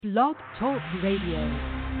Blog Talk Radio.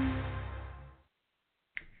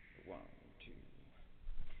 One, two.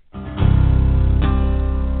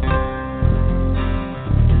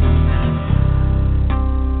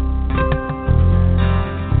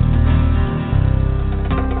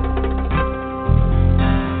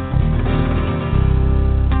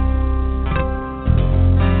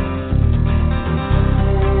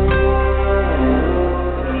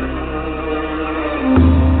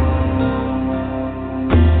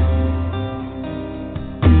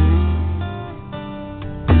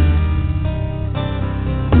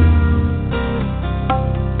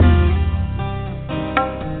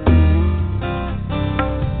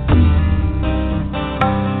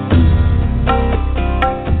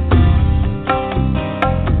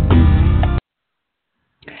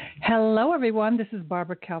 Hello, everyone. This is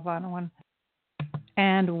Barbara Calvano,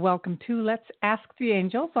 and welcome to Let's Ask the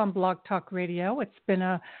Angels on Blog Talk Radio. It's been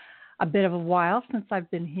a bit of a while since I've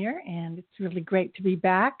been here, and it's really great to be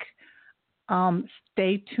back.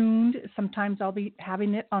 Stay tuned. Sometimes I'll be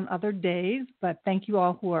having it on other days, but thank you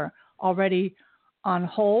all who are already on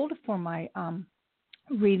hold for my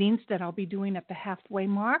readings that I'll be doing at the halfway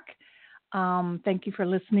mark. Thank you for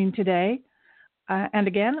listening today. And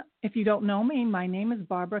again, if you don't know me, my name is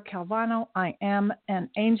Barbara Calvano. I am an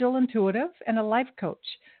angel intuitive and a life coach.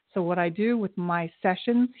 So what I do with my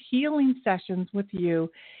sessions, healing sessions with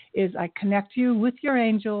you, is I connect you with your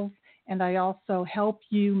angels, and I also help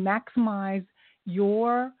you maximize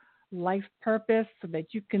your life purpose so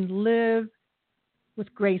that you can live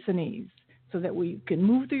with grace and ease, so that you can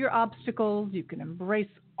move through your obstacles, you can embrace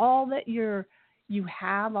all that you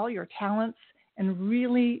have, all your talents, and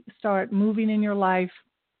really start moving in your life,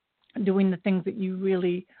 doing the things that you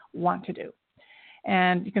really want to do.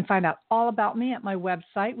 And you can find out all about me at my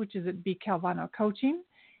website, which is at B. Calvano Coaching,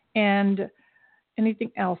 and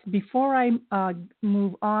anything else. Before I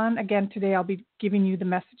move on, again, today I'll be giving you the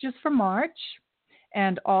messages for March,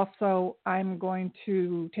 and also I'm going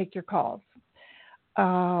to take your calls.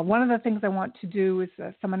 One of the things I want to do is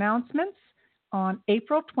some announcements. On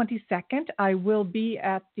April 22nd, I will be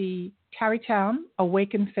at the Tarrytown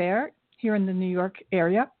Awaken Fair here in the New York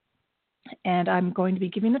area, and I'm going to be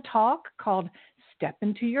giving a talk called Step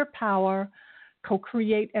Into Your Power,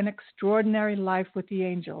 Co-Create an Extraordinary Life with the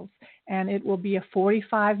Angels, and it will be a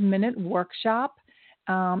 45-minute workshop.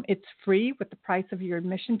 It's free with the price of your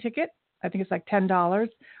admission ticket. I think it's like $10,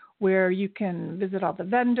 where you can visit all the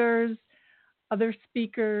vendors, other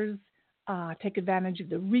speakers, take advantage of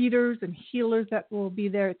the readers and healers that will be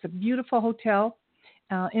there. It's a beautiful hotel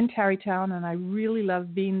in Tarrytown, and I really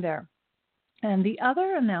love being there. And the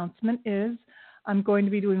other announcement is I'm going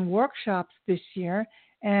to be doing workshops this year,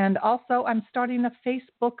 and also I'm starting a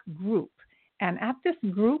Facebook group. And at this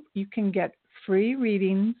group, you can get free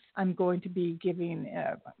readings. I'm going to be giving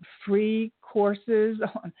free courses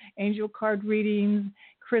on angel card readings,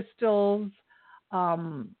 crystals,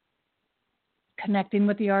 connecting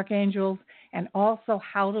with the archangels, and also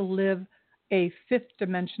how to live a fifth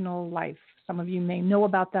dimensional life. Some of you may know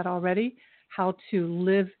about that already, how to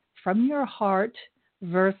live from your heart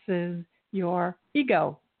versus your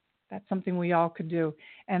ego. That's something we all could do.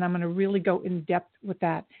 And I'm going to really go in depth with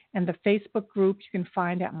that. And the Facebook group you can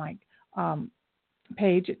find at my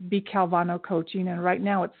page at B. Calvano Coaching. And right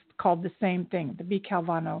now it's called the same thing, the B.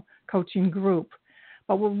 Calvano Coaching Group.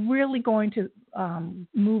 But we're really going to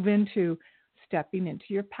move into stepping into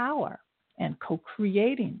your power and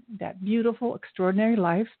co-creating that beautiful, extraordinary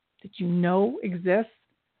life that you know exists,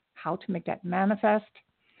 how to make that manifest.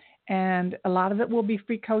 And a lot of it will be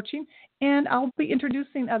free coaching. And I'll be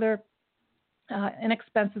introducing other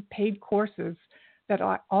inexpensive paid courses that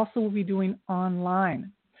I also will be doing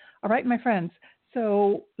online. All right, my friends.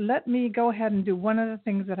 So let me go ahead and do one of the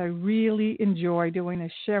things that I really enjoy doing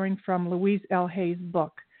is sharing from Louise L. Hay's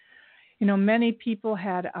book. You know, many people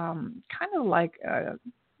had kind of like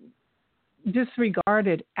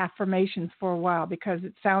disregarded affirmations for a while because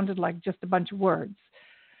it sounded like just a bunch of words.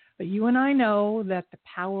 But you and I know that the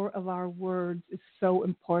power of our words is so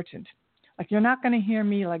important. Like, you're not going to hear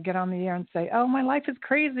me like get on the air and say, oh, my life is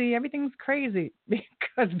crazy, everything's crazy,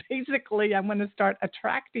 because basically I'm going to start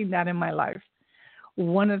attracting that in my life.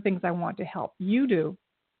 One of the things I want to help you do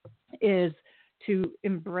is to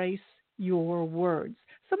embrace your words.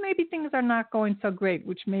 So maybe things are not going so great,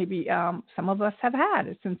 which maybe some of us have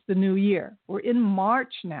had since the new year. We're in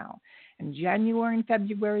March now, and January and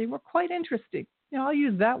February were quite interesting. You know, I'll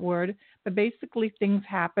use that word, but basically things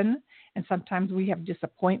happen, and sometimes we have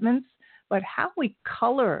disappointments. But how we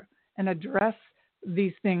color and address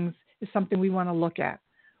these things is something we want to look at.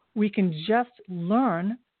 We can just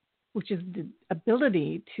learn, which is the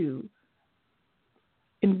ability to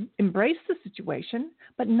embrace the situation,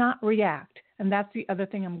 but not react. And that's the other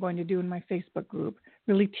thing I'm going to do in my Facebook group,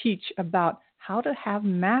 really teach about how to have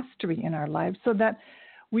mastery in our lives so that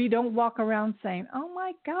we don't walk around saying, oh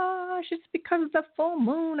my gosh, it's because of the full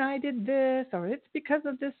moon I did this, or it's because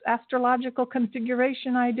of this astrological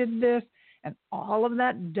configuration I did this. And all of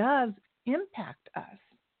that does impact us.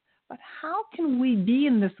 But how can we be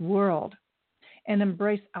in this world and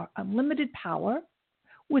embrace our unlimited power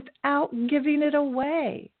without giving it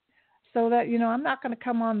away? So that, I'm not going to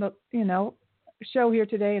come on the, show here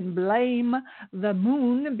today and blame the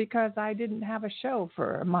moon because I didn't have a show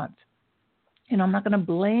for a month. I'm not going to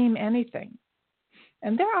blame anything.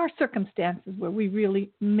 And there are circumstances where we really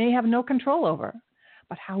may have no control over.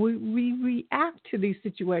 But how we react to these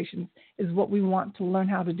situations is what we want to learn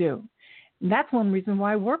how to do. And that's one reason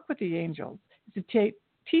why I work with the angels, is to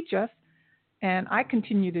teach us, and I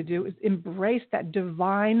continue to do, is embrace that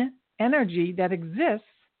divine energy that exists.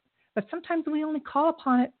 But sometimes we only call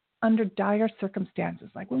upon it under dire circumstances,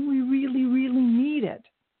 like when we really, really need it.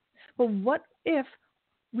 But what if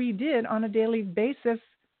we did on a daily basis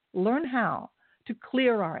learn how to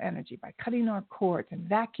clear our energy by cutting our cords and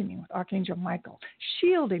vacuuming with Archangel Michael,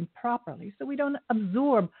 shielding properly so we don't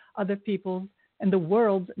absorb other people's and the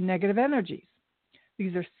world's negative energies?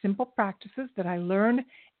 These are simple practices that I learned,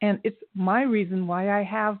 and it's my reason why I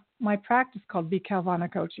have my practice called B.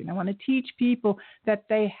 Calvana Coaching. I want to teach people that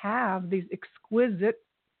they have these exquisite,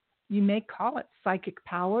 you may call it psychic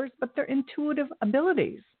powers, but they're intuitive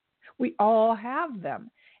abilities. We all have them.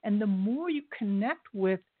 And the more you connect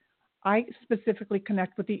with, I specifically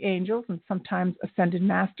connect with the angels and sometimes ascended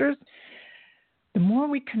masters, the more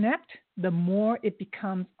we connect, the more it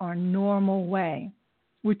becomes our normal way,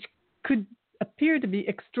 which could appear to be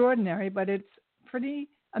extraordinary, but it's pretty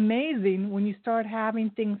amazing when you start having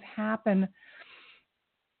things happen,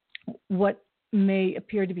 what may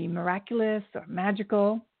appear to be miraculous or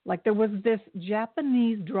magical. Like there was this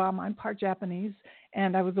Japanese drama, I'm part Japanese,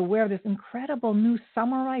 and I was aware of this incredible new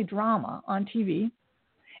samurai drama on TV.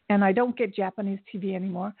 And I don't get Japanese TV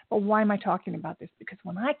anymore. But why am I talking about this? Because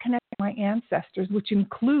when I connect with my ancestors, which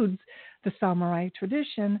includes the samurai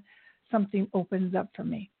tradition, something opens up for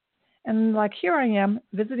me. And like here I am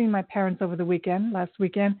visiting my parents over the last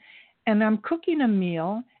weekend, and I'm cooking a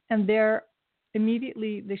meal, and there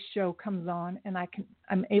immediately this show comes on, and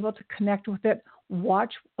I'm able to connect with it,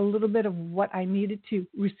 watch a little bit of what I needed to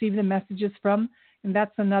receive the messages from. And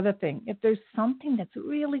that's another thing. If there's something that's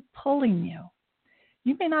really pulling you,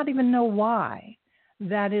 you may not even know why.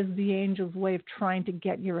 That is the angel's way of trying to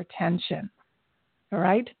get your attention. All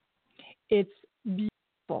right? It's beautiful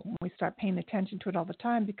when we start paying attention to it all the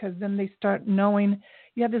time, because then they start knowing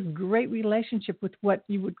you have this great relationship with what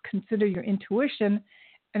you would consider your intuition,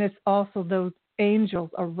 and it's also those angels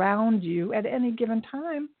around you at any given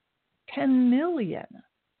time, 10 million.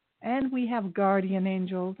 And we have guardian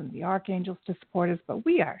angels and the archangels to support us, but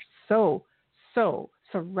we are so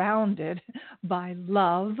surrounded by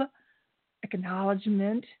love,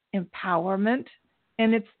 acknowledgement, empowerment,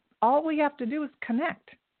 and it's all we have to do is connect.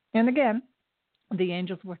 And again, the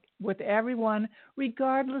angels work with everyone,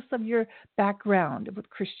 regardless of your background, with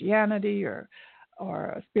Christianity or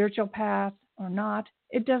a spiritual path or not.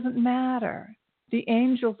 It doesn't matter. The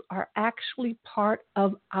angels are actually part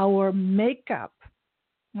of our makeup.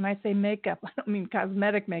 When I say makeup, I don't mean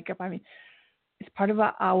cosmetic makeup. I mean, it's part of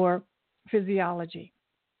our physiology.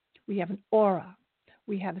 We have an aura.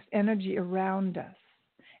 We have this energy around us.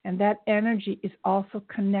 And that energy is also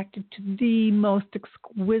connected to the most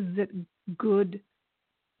exquisite, good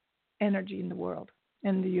energy in the world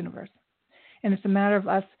and the universe. And it's a matter of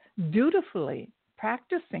us dutifully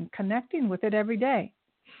practicing, connecting with it every day.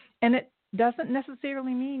 And it doesn't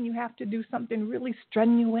necessarily mean you have to do something really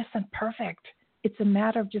strenuous and perfect. It's a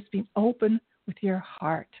matter of just being open with your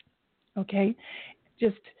heart, okay?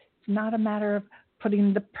 It's not a matter of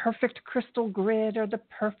putting the perfect crystal grid or the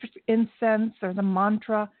perfect incense or the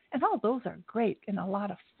mantra. And all those are great and a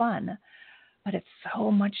lot of fun, but it's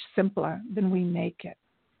so much simpler than we make it,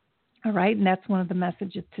 all right? And that's one of the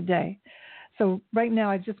messages today. So right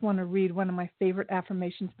now I just want to read one of my favorite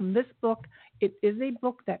affirmations from this book. It is a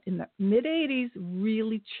book that in the mid-'80s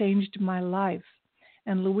really changed my life.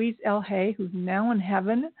 And Louise L. Hay, who's now in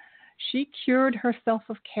heaven, she cured herself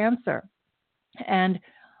of cancer. And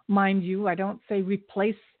mind you, I don't say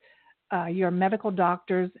replace your medical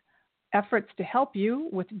doctor's efforts to help you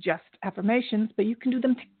with just affirmations, but you can do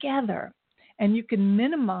them together. And you can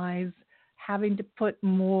minimize having to put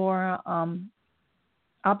more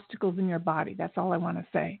obstacles in your body. That's all I want to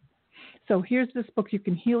say. So here's this book, You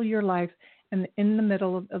Can Heal Your Life. And in the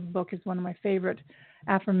middle of the book is one of my favorite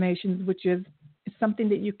affirmations, which is, is something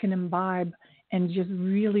that you can imbibe and just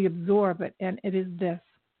really absorb it. And it is this.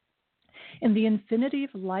 In the infinity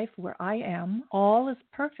of life where I am, all is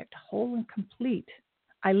perfect, whole, and complete.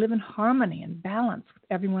 I live in harmony and balance with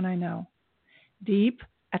everyone I know. Deep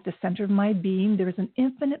at the center of my being, there is an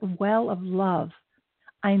infinite well of love.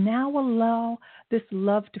 I now allow this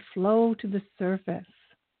love to flow to the surface.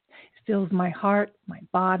 It fills my heart, my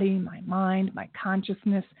body, my mind, my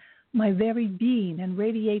consciousness, my very being, and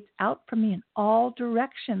radiates out from me in all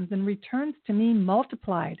directions and returns to me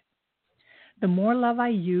multiplied. The more love I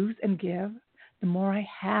use and give, the more I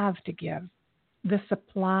have to give. The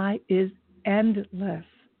supply is endless.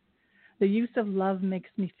 The use of love makes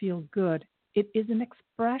me feel good. It is an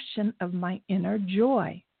expression of my inner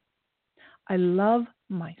joy. I love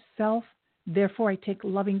myself, therefore I take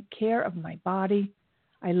loving care of my body.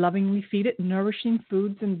 I lovingly feed it nourishing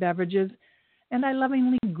foods and beverages, and I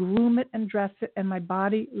lovingly groom it and dress it, and my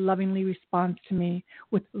body lovingly responds to me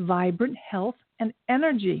with vibrant health and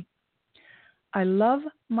energy. I love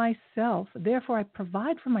myself, therefore I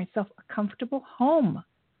provide for myself a comfortable home,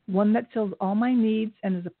 one that fills all my needs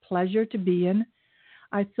and is a pleasure to be in.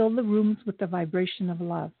 I fill the rooms with the vibration of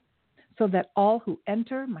love, so that all who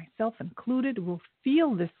enter, myself included, will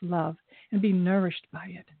feel this love and be nourished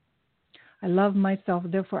by it. I love myself,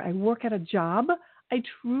 therefore I work at a job I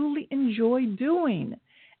truly enjoy doing,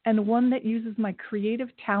 and one that uses my creative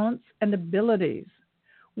talents and abilities,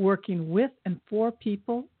 working with and for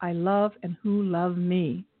people I love and who love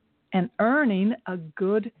me, and earning a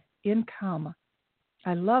good income.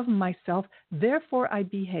 I love myself, therefore I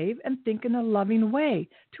behave and think in a loving way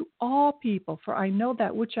to all people, for I know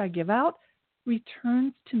that which I give out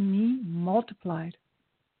returns to me multiplied.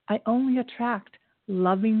 I only attract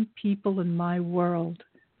loving people in my world,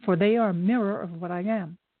 for they are a mirror of what I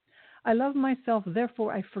am. I love myself,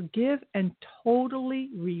 therefore I forgive and totally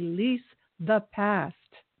release the past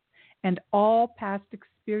and all past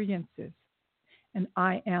experiences, and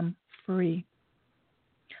I am free.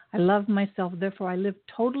 I love myself, therefore I live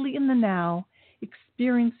totally in the now,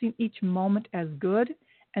 experiencing each moment as good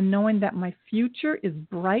and knowing that my future is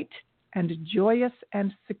bright and joyous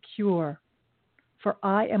and secure. For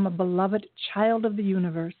I am a beloved child of the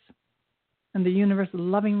universe, and the universe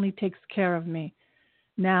lovingly takes care of me,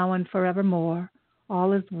 now and forevermore.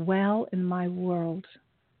 All is well in my world.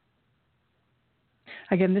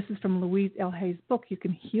 Again, this is from Louise L. Hay's book, You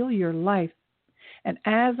Can Heal Your Life. And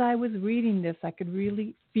as I was reading this, I could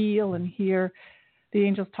really feel and hear the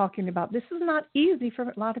angels talking about this is not easy for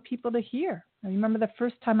a lot of people to hear. I remember the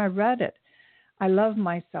first time I read it, I love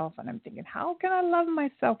myself, and I'm thinking, how can I love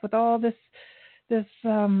myself with all this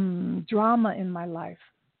drama in my life?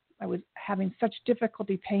 I was having such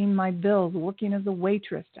difficulty paying my bills, working as a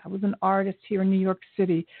waitress. I was an artist here in New York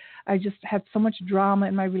City. I just had so much drama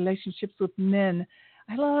in my relationships with men.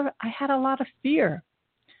 I had a lot of fear.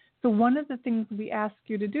 So one of the things we ask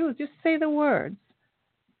you to do is just say the words.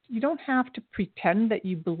 You don't have to pretend that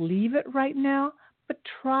you believe it right now, but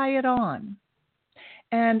try it on.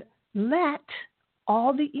 And let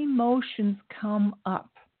all the emotions come up.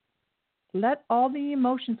 Let all the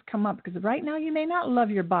emotions come up, because right now you may not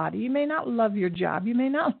love your body, you may not love your job, you may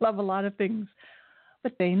not love a lot of things,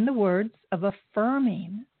 but saying the words of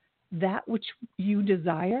affirming that which you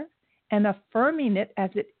desire and affirming it as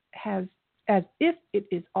if it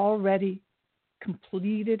is already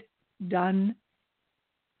completed, done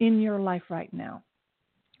in your life right now.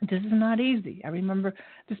 This is not easy. I remember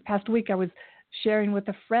this past week I was sharing with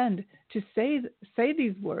a friend to say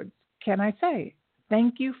these words. Can I say,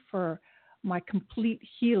 thank you for my complete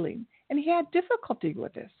healing? And he had difficulty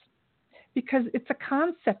with this because it's a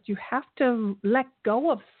concept. You have to let go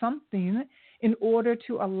of something in order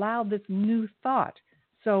to allow this new thought.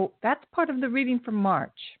 So that's part of the reading for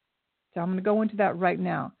March. So I'm going to go into that right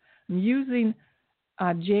now. I'm using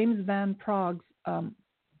James Van Prague's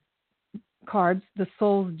cards, The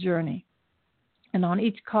Soul's Journey. And on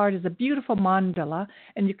each card is a beautiful mandala,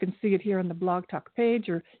 and you can see it here on the Blog Talk page,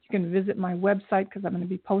 or you can visit my website because I'm going to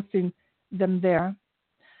be posting them there.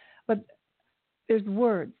 But there's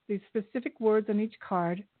words, these specific words on each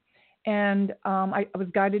card, and I was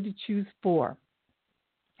guided to choose 4.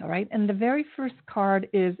 All right, and the very first card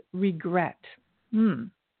is regret.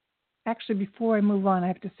 Actually, before I move on, I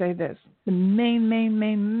have to say this. The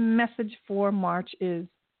main message for March is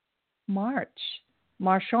march,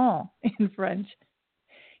 marchons in French.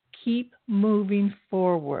 Keep moving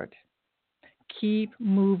forward. Keep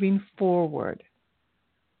moving forward.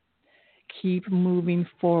 Keep moving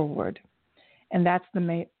forward. And that's the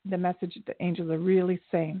message that the angels are really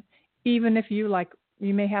saying. Even if you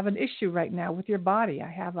may have an issue right now with your body. I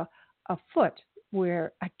have a foot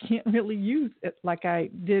where I can't really use it like I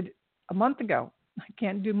did a month ago. I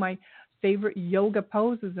can't do my favorite yoga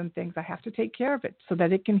poses and things. I have to take care of it so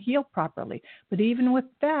that it can heal properly. But even with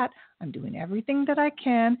that, I'm doing everything that I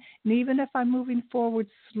can. And even if I'm moving forward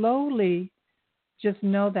slowly, just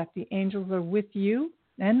know that the angels are with you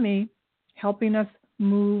and me, helping us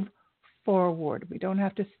move forward. We don't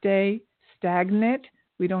have to stay stagnant.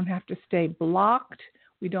 We don't have to stay blocked.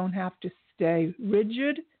 We don't have to stay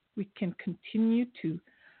rigid. We can continue to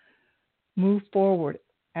move forward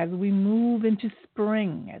as we move into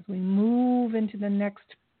spring, as we move into the next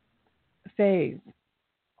phase.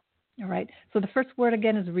 All right. So the first word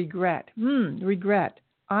again is regret. Regret.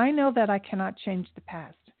 I know that I cannot change the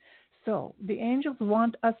past. So the angels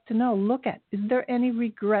want us to know, look at, is there any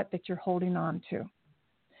regret that you're holding on to?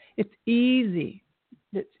 It's easy.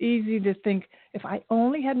 It's easy to think, if I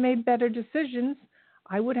only had made better decisions,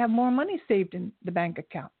 I would have more money saved in the bank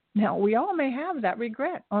account. Now, we all may have that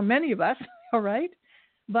regret, or many of us, all right?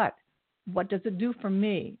 But what does it do for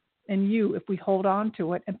me and you if we hold on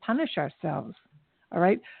to it and punish ourselves? All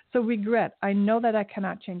right? So regret. I know that I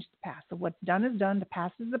cannot change the past. So what's done is done. The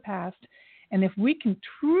past is the past. And if we can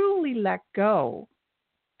truly let go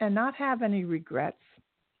and not have any regrets,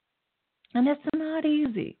 and it's not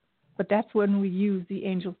easy, but that's when we use the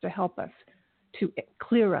angels to help us, to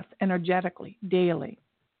clear us energetically, daily.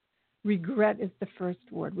 Regret is the first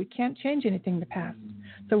word. We can't change anything in the past.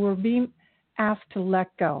 So we're being asked to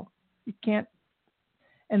let go. You can't,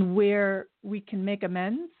 and where we can make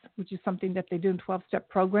amends, which is something that they do in 12-step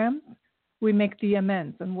programs, we make the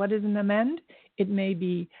amends. And what is an amend? It may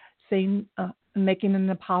be saying, making an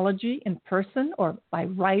apology in person or by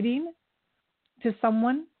writing to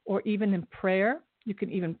someone, or even in prayer. You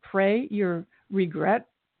can even pray your regret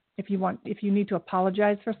if you need to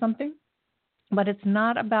apologize for something. But it's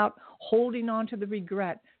not about holding on to the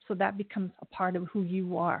regret, so that becomes a part of who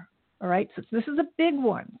you are. All right? So this is a big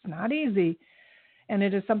one. It's not easy. And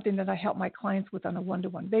it is something that I help my clients with on a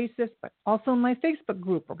one-to-one basis, but also in my Facebook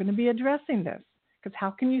group. We're going to be addressing this, because how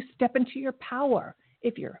can you step into your power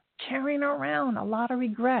if you're carrying around a lot of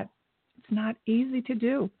regret? It's not easy to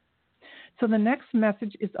do. So the next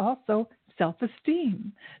message is also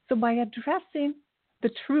self-esteem. So by addressing the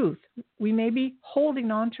truth, we may be holding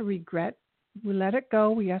on to regret. We let it go.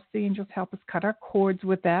 We ask the angels to help us cut our cords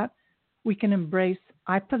with that. We can embrace,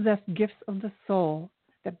 I possess gifts of the soul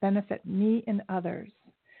that benefit me and others.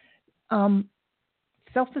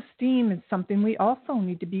 Self-esteem is something we also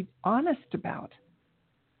need to be honest about.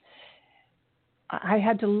 I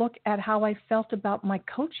had to look at how I felt about my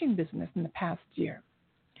coaching business in the past year.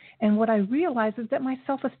 And what I realized is that my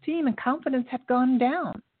self-esteem and confidence had gone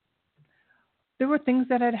down. There were things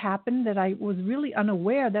that had happened that I was really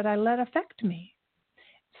unaware that I let affect me.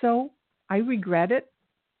 So I regret it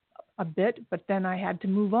a bit, but then I had to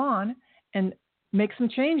move on and make some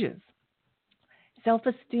changes.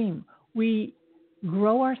 Self-esteem. We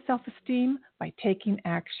grow our self-esteem by taking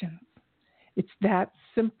action. It's that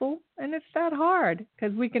simple and it's that hard,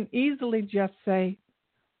 because we can easily just say,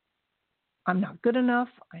 I'm not good enough.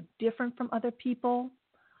 I'm different from other people.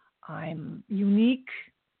 I'm unique.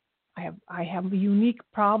 I have unique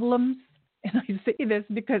problems. And I say this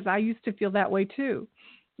because I used to feel that way too.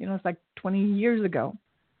 It's like 20 years ago.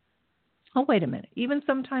 Oh, wait a minute. Even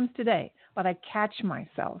sometimes today, but I catch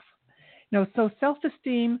myself. So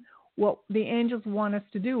self-esteem, what the angels want us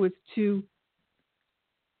to do is to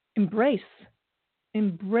embrace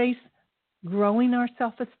growing our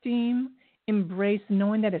self-esteem, embrace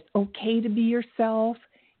knowing that it's okay to be yourself,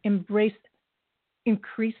 embrace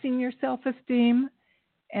increasing your self-esteem.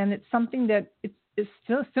 And it's something that it's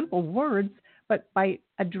still simple words, but by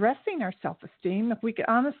addressing our self-esteem, if we could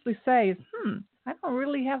honestly say, I don't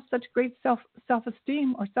really have such great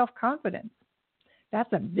self-esteem or self-confidence,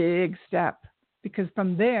 that's a big step, because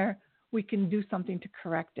from there we can do something to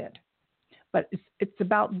correct it. But it's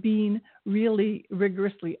about being really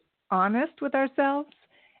rigorously honest with ourselves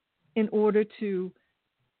in order to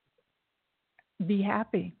be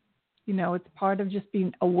happy. It's part of just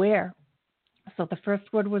being aware. So the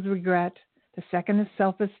first word was regret. The second is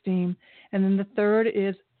self-esteem. And then the third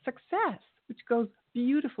is success, which goes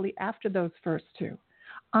beautifully after those first two.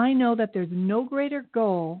 I know that there's no greater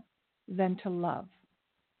goal than to love.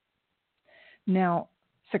 Now,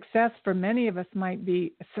 success for many of us might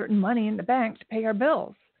be a certain money in the bank to pay our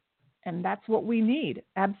bills. And that's what we need,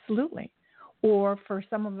 absolutely. Or for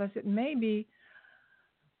some of us, it may be,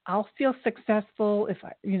 I'll feel successful if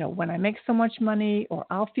when I make so much money, or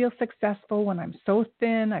I'll feel successful when I'm so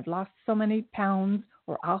thin, I've lost so many pounds,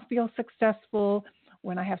 or I'll feel successful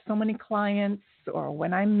when I have so many clients, or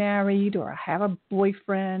when I'm married, or I have a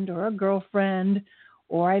boyfriend or a girlfriend,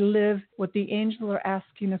 or I live what the angels are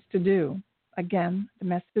asking us to do. Again, the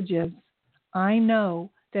message is, I know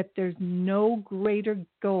that there's no greater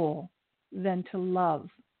goal than to love.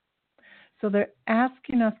 So they're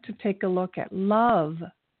asking us to take a look at love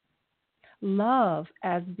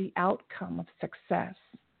as the outcome of success.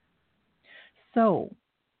 So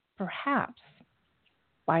perhaps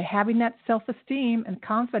by having that self-esteem and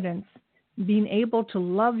confidence, being able to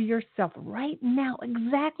love yourself right now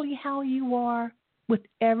exactly how you are, with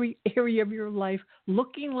every area of your life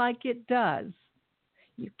looking like it does.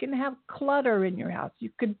 You can have clutter in your house.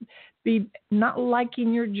 You could be not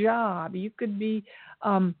liking your job. You could be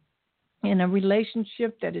in a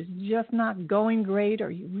relationship that is just not going great,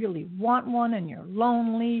 or you really want one and you're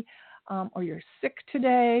lonely, or you're sick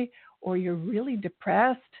today, or you're really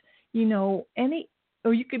depressed,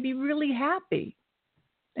 or you could be really happy.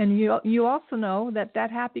 And you also know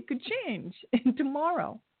that happy could change in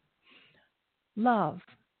tomorrow. Love.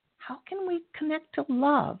 How can we connect to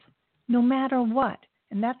love no matter what?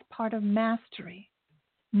 And that's part of mastery.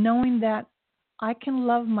 Knowing that I can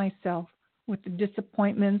love myself with the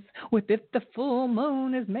disappointments, with if the full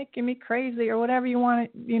moon is making me crazy, or whatever you want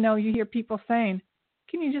to, you hear people saying.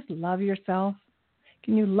 Can you just love yourself?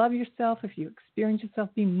 Can you love yourself if you experience yourself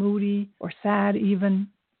being moody or sad even?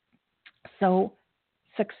 So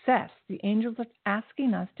success, the angels are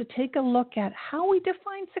asking us to take a look at how we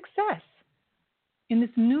define success. In this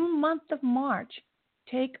new month of March,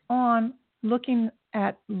 take on looking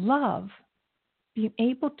at love, being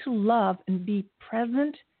able to love and be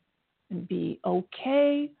present and be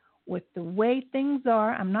okay with the way things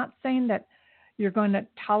are. I'm not saying that you're going to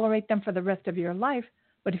tolerate them for the rest of your life,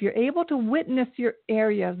 but if you're able to witness your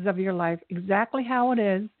areas of your life exactly how it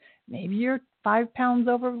is, maybe you're 5 pounds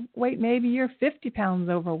overweight, maybe you're 50 pounds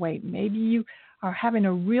overweight, maybe you are having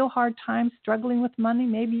a real hard time struggling with money,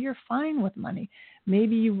 maybe you're fine with money,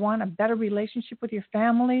 maybe you want a better relationship with your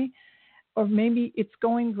family, or maybe it's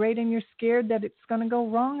going great and you're scared that it's going to go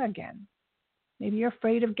wrong again. Maybe you're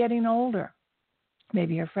afraid of getting older.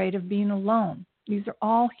 Maybe you're afraid of being alone. These are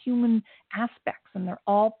all human aspects, and they're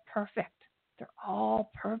all perfect. They're all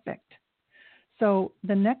perfect. So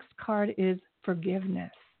the next card is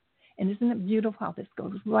forgiveness. And isn't it beautiful how this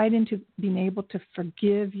goes right into being able to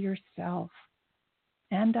forgive yourself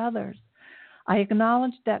and others? I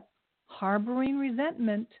acknowledge that harboring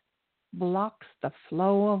resentment blocks the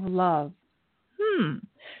flow of love.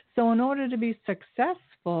 So in order to be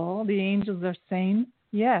successful, the angels are saying,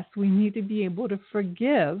 yes, we need to be able to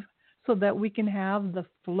forgive so that we can have the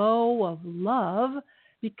flow of love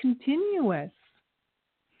be continuous.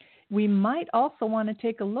 We might also want to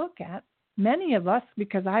take a look at, many of us,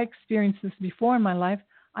 because I experienced this before in my life,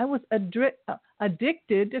 I was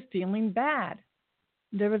addicted to feeling bad.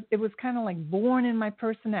 It was kind of like born in my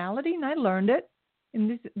personality, and I learned it.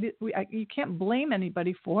 And you can't blame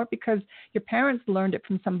anybody for it, because your parents learned it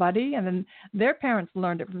from somebody, and then their parents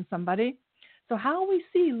learned it from somebody. So how we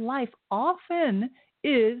see life often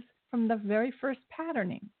is from the very first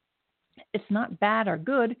patterning. It's not bad or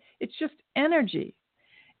good. It's just energy.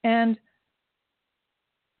 And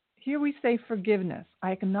here we say forgiveness.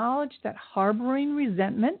 I acknowledge that harboring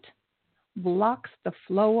resentment blocks the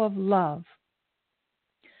flow of love.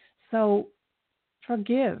 So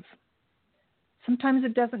forgive. Sometimes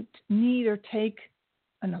it doesn't need or take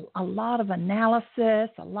a lot of analysis,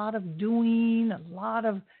 a lot of doing, a lot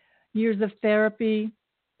of years of therapy,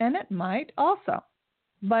 and it might also.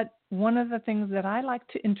 But one of the things that I like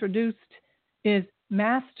to introduce is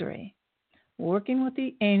mastery, working with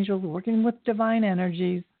the angels, working with divine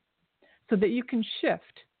energies, so that you can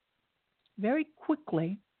shift very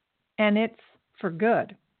quickly, and it's for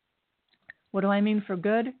good. What do I mean for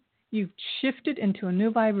good? You've shifted into a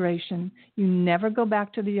new vibration. You never go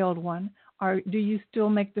back to the old one. Or do you still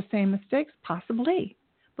make the same mistakes? Possibly.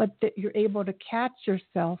 But that you're able to catch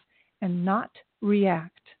yourself and not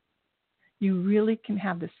react. You really can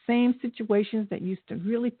have the same situations that used to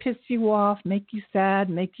really piss you off, make you sad,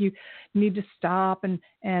 make you need to stop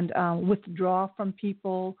and withdraw from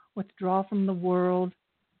people, withdraw from the world.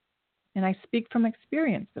 And I speak from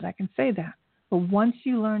experience that I can say that. But once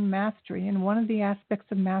you learn mastery, and one of the aspects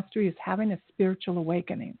of mastery is having a spiritual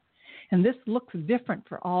awakening. And this looks different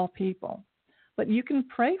for all people. But you can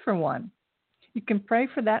pray for one. You can pray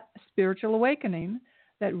for that spiritual awakening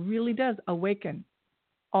that really does awaken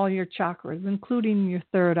all your chakras, including your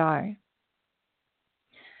third eye,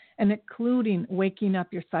 and including waking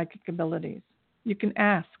up your psychic abilities. You can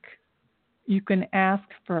ask. You can ask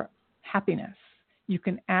for happiness. You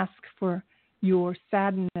can ask for your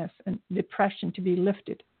sadness and depression to be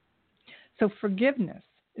lifted. So forgiveness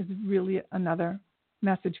is really another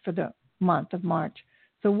message for the month of March.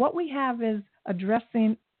 So what we have is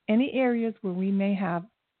addressing any areas where we may have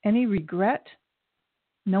any regret,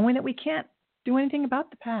 knowing that we can't do anything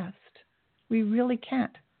about the past. We really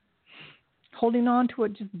can't. Holding on to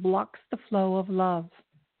it just blocks the flow of love,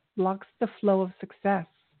 blocks the flow of success.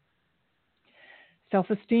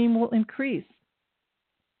 Self-esteem will increase.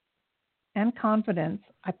 And confidence.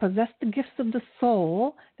 I possess the gifts of the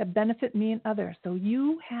soul that benefit me and others. So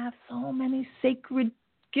you have so many sacred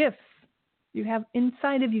gifts. You have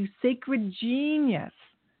inside of you sacred genius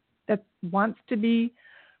that wants to be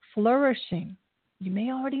flourishing. You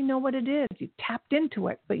may already know what it is. You tapped into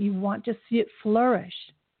it, but you want to see it flourish.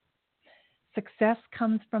 Success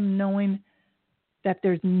comes from knowing that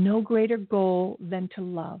there's no greater goal than to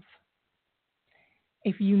love.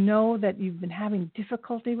 If you know that you've been having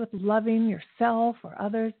difficulty with loving yourself or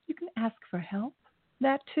others, you can ask for help.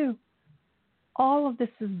 That too. All of this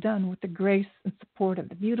is done with the grace and support of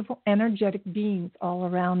the beautiful energetic beings all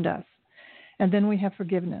around us. And then we have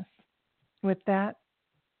forgiveness. With that,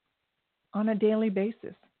 on a daily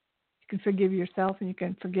basis, you can forgive yourself and you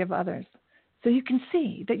can forgive others. So you can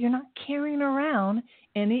see that you're not carrying around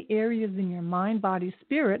any areas in your mind, body,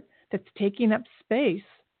 spirit that's taking up space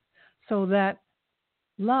so that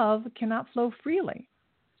love cannot flow freely.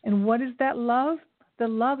 And what is that love? The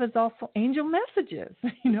love is also angel messages.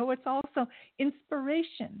 It's also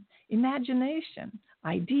inspiration, imagination,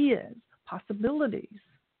 ideas, possibilities.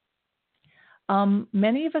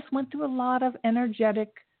 Many of us went through a lot of energetic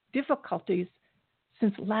difficulties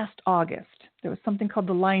since last August. There was something called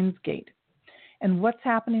the Lions Gate. And what's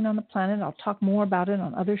happening on the planet, I'll talk more about it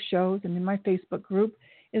on other shows and in my Facebook group,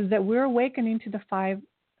 is that we're awakening to the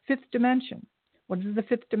fifth dimension. What is the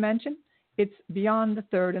fifth dimension? It's beyond the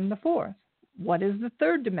third and the fourth. What is the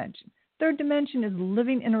third dimension? Third dimension is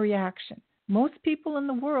living in a reaction. Most people in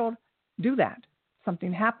the world do that.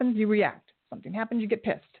 Something happens, you react. Something happens, you get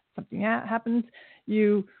pissed. Something happens,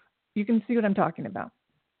 you can see what I'm talking about.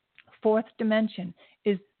 Fourth dimension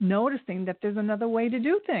is noticing that there's another way to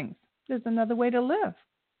do things. There's another way to live.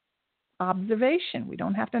 Observation. We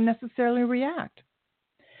don't have to necessarily react.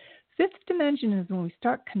 Fifth dimension is when we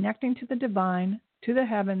start connecting to the divine, to the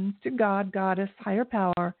heavens, to God, goddess, higher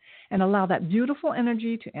power, and allow that beautiful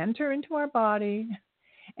energy to enter into our body,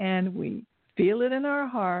 and we feel it in our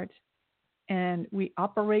heart, and we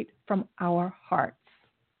operate from our hearts.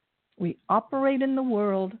 We operate in the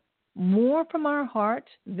world more from our heart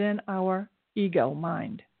than our ego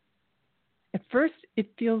mind. At first, it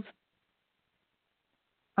feels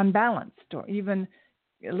unbalanced or even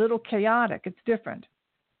a little chaotic. It's different.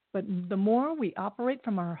 But the more we operate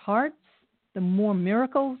from our hearts, the more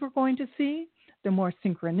miracles we're going to see, the more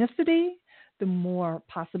synchronicity, the more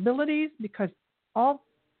possibilities, because all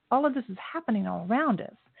of this is happening all around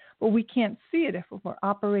us. But we can't see it if we're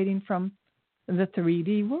operating from the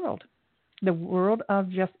 3D world, the world of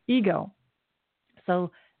just ego.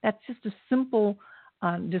 So that's just a simple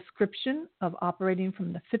description of operating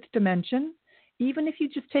from the fifth dimension. Even if you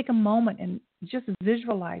just take a moment and just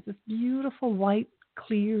visualize this beautiful white,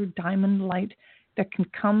 clear diamond light that can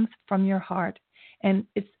come from your heart, and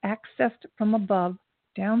it's accessed from above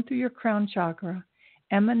down through your crown chakra,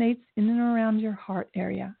 emanates in and around your heart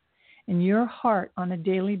area, and your heart on a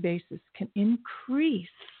daily basis can increase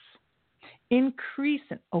in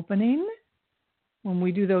opening. When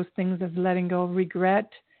we do those things as letting go of regret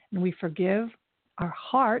and we forgive, our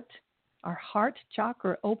heart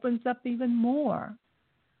chakra opens up even more.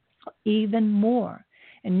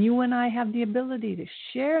 And you and I have the ability to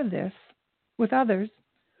share this with others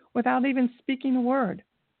without even speaking a word.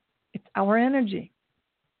 It's our energy.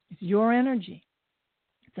 It's your energy.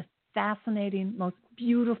 It's a fascinating, most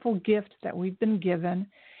beautiful gift that we've been given.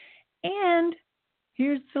 And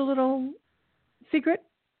here's the little secret.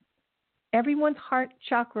 Everyone's heart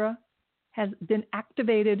chakra has been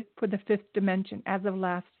activated for the fifth dimension as of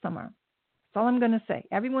last summer. That's all I'm going to say.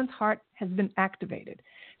 Everyone's heart has been activated.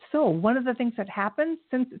 So one of the things that happens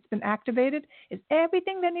since it's been activated is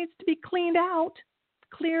everything that needs to be cleared out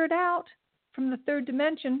from the third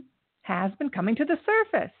dimension has been coming to the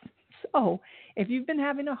surface. So if you've been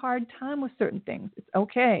having a hard time with certain things, it's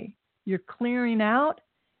okay. You're clearing out.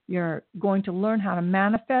 You're going to learn how to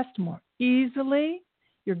manifest more easily.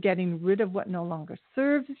 You're getting rid of what no longer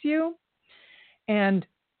serves you. And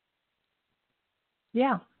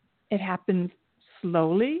yeah, it happens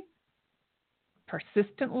slowly,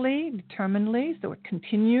 persistently, determinedly, so it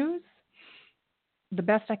continues. The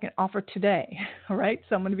best I can offer today, all right?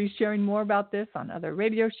 So I'm going to be sharing more about this on other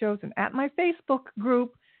radio shows and at my Facebook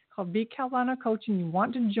group called Be Calvano Coach, and you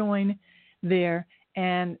want to join there,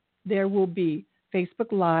 and there will be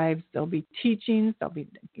Facebook Lives, there'll be teachings, there'll be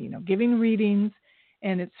giving readings,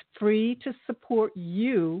 and it's free to support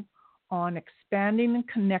you on expanding and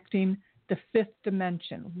connecting the fifth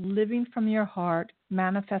dimension, living from your heart,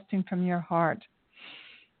 manifesting from your heart,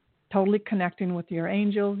 totally connecting with your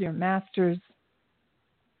angels, your masters,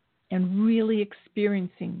 and really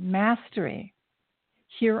experiencing mastery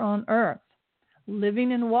here on earth,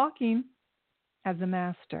 living and walking as a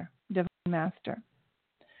master, divine master.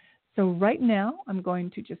 So right now, I'm going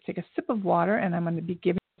to just take a sip of water, and I'm going to be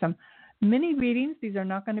giving some mini readings. These are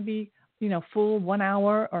not going to be, full 1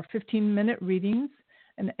 hour or 15-minute readings.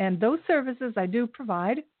 And those services I do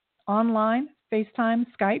provide online, FaceTime,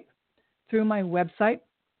 Skype, through my website.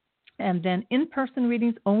 And then in-person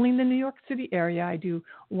readings only in the New York City area. I do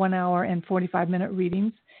 1 hour and 45-minute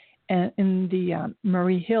readings in the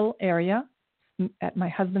Murray Hill area at my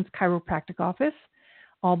husband's chiropractic office,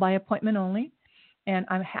 all by appointment only. And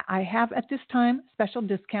I have at this time special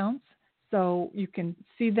discounts, so you can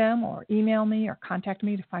see them or email me or contact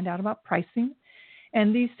me to find out about pricing.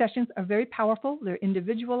 And these sessions are very powerful. They're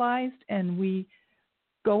individualized, and we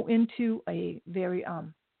go into a very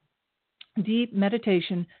deep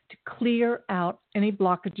meditation to clear out any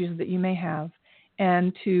blockages that you may have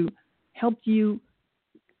and to help you,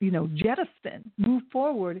 jettison, move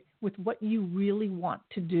forward with what you really want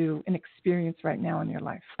to do and experience right now in your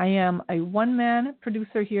life. I am a one-man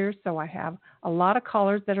producer here, so I have a lot of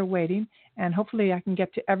callers that are waiting, and hopefully I can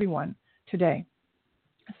get to everyone today.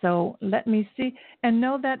 So let me see, and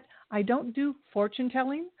know that I don't do fortune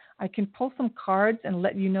telling. I can pull some cards and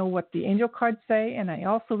let you know what the angel cards say, and I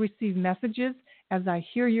also receive messages as I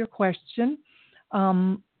hear your question.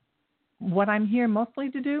 What I'm here mostly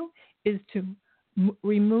to do is to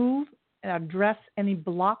remove and address any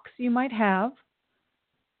blocks you might have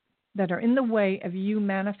that are in the way of you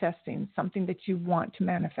manifesting something that you want to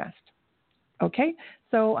manifest. Okay,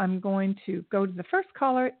 so I'm going to go to the first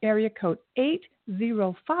caller, area code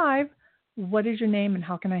 805. What is your name and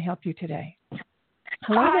how can I help you today?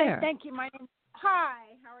 Hello there. Thank you. Hi,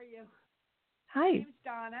 how are you? Hi. My name's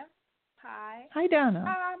Donna. Hi. Hi, Donna.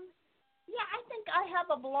 Yeah, I think I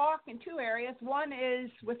have a block in two areas. One is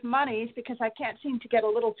with monies because I can't seem to get a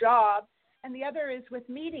little job, and the other is with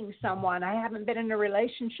meeting someone. I haven't been in a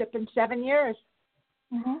relationship in 7 years.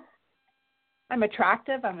 Mm-hmm. I'm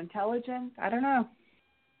attractive. I'm intelligent. I don't know.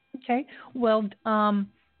 Okay. Well,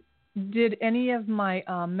 did any of my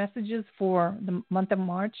messages for the month of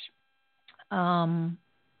March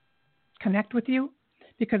connect with you?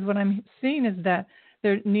 Because what I'm seeing is that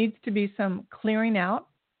there needs to be some clearing out.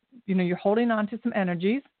 You're holding on to some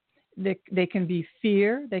energies. They can be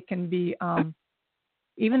fear. They can be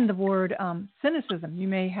even the word cynicism. You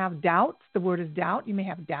may have doubts. The word is doubt. You may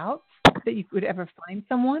have doubts that you could ever find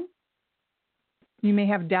someone. You may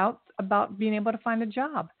have doubts about being able to find a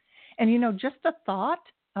job. And, just the thought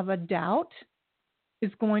of a doubt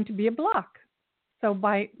is going to be a block. So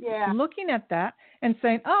by looking at that and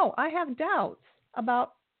saying, oh, I have doubts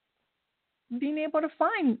about being able to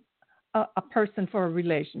find a person for a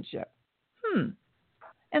relationship.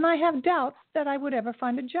 And I have doubts that I would ever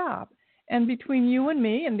find a job. And between you and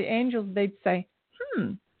me and the angels, they'd say,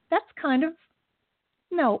 that's kind of,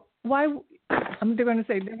 no, why? They're going to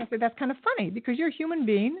say that's kind of funny because you're a human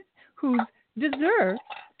being who deserves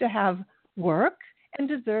to have work and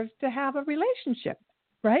deserves to have a relationship,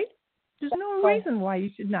 right? There's no reason why you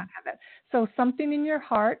should not have that. So something in your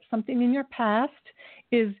heart, something in your past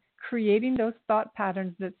is creating those thought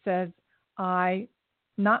patterns that says,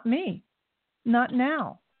 not me, not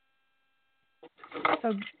now.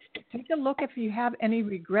 So take a look if you have any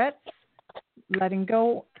regrets, letting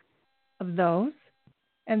go of those.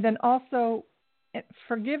 And then also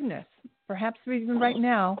forgiveness. Perhaps even right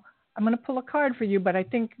now, I'm going to pull a card for you, but I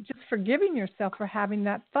think just forgiving yourself for having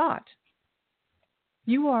that thought.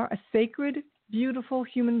 You are a sacred, beautiful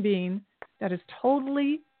human being that is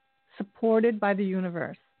totally supported by the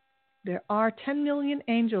universe. There are 10 million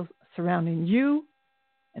angels surrounding you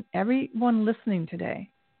and everyone listening today.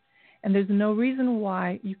 And there's no reason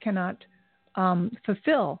why you cannot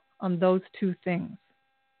fulfill on those two things.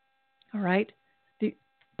 All right?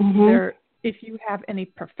 If you have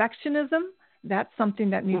any perfectionism, that's something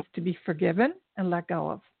that needs to be forgiven and let go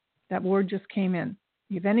of. That word just came in.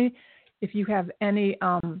 If you have any,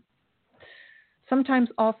 sometimes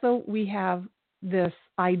also we have this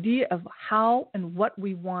idea of how and what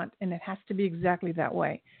we want, and it has to be exactly that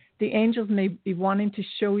way. The angels may be wanting to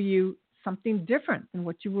show you something different than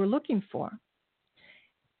what you were looking for.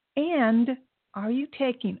 And are you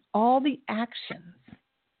taking all the actions,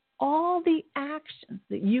 all the actions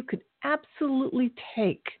that you could absolutely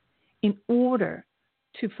take in order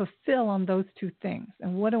to fulfill on those two things.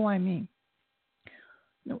 And what do I mean?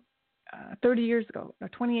 30 years ago, or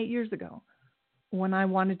 28 years ago, when I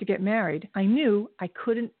wanted to get married, I knew I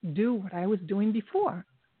couldn't do what I was doing before.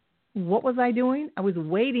 What was I doing? I was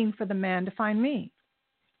waiting for the man to find me.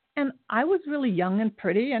 And I was really young and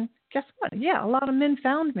pretty, and guess what? Yeah, a lot of men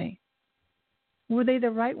found me. Were they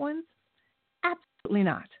the right ones? Absolutely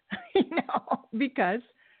not. Because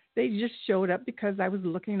they just showed up because I was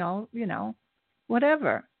looking all,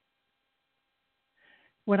 whatever.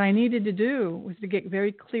 What I needed to do was to get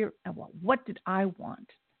very clear about what did I want.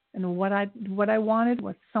 And what I wanted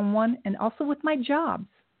was someone, and also with my jobs,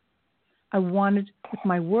 I wanted with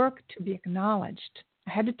my work to be acknowledged.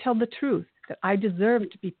 I had to tell the truth that I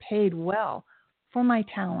deserved to be paid well for my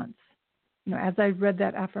talents. As I read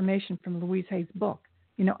that affirmation from Louise Hay's book,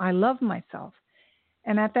 I love myself.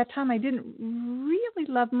 And at that time, I didn't really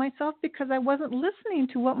love myself because I wasn't listening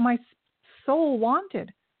to what my soul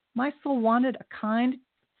wanted. My soul wanted a kind,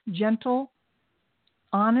 gentle,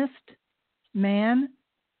 honest man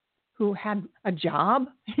who had a job,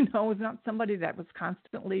 was not somebody that was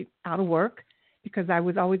constantly out of work, because I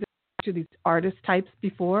was always to these artist types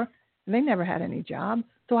before, and they never had any jobs.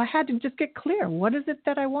 So I had to just get clear. What is it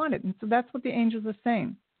that I wanted? And so that's what the angels are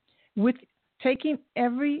saying. With taking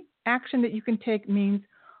every action that you can take means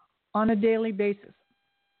on a daily basis,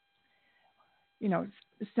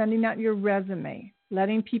 sending out your resume,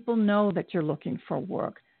 letting people know that you're looking for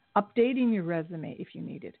work, updating your resume if you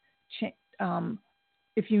need it.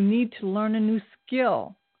 If you need to learn a new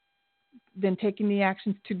skill, then taking the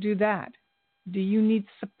actions to do that. Do you need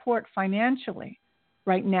support financially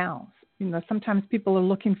right now? Sometimes people are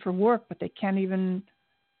looking for work, but they can't even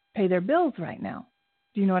pay their bills right now.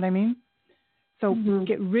 Do you know what I mean? So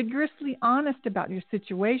get rigorously honest about your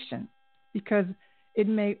situation, because it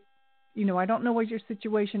may, I don't know what your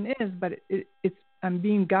situation is, but I'm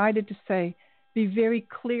being guided to say, be very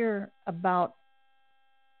clear about,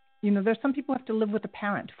 there's some people who have to live with a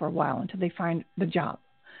parent for a while until they find the job.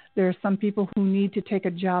 There are some people who need to take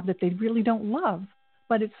a job that they really don't love,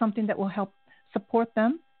 but it's something that will help support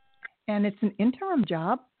them. And it's an interim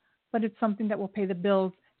job, but it's something that will pay the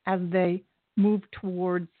bills as they move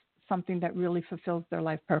towards something that really fulfills their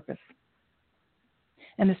life purpose.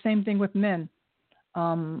 And the same thing with men.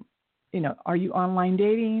 Are you online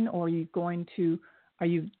dating, or are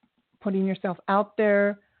you putting yourself out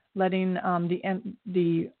there, letting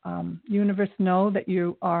the universe know that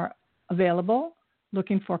you are available,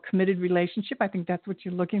 looking for a committed relationship? I think that's what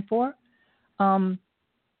you're looking for.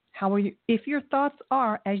 How are you? If your thoughts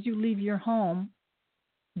are, as you leave your home,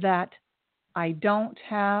 that I don't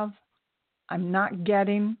have, I'm not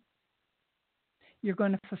getting, you're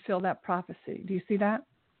going to fulfill that prophecy. Do you see that?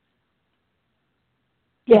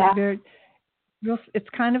 Yeah. It's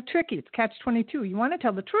kind of tricky. It's catch-22. You want to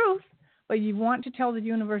tell the truth, but you want to tell the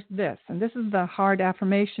universe this. And this is the hard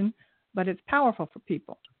affirmation, but it's powerful for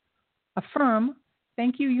people. Affirm,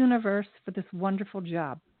 thank you, universe, for this wonderful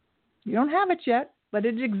job. You don't have it yet, but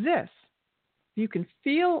it exists. You can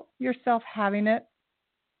feel yourself having it.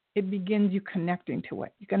 It begins you connecting to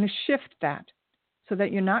it. You're going to shift that so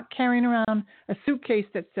that you're not carrying around a suitcase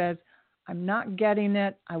that says, I'm not getting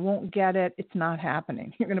it, I won't get it, it's not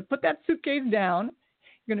happening. You're going to put that suitcase down.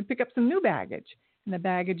 You're going to pick up some new baggage. And the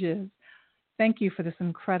baggage is, thank you for this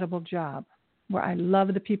incredible job where I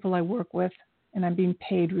love the people I work with and I'm being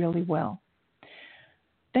paid really well.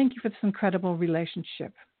 Thank you for this incredible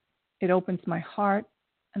relationship. It opens my heart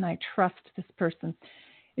and I trust this person.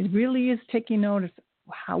 It really is taking notice.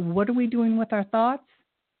 What are we doing with our thoughts?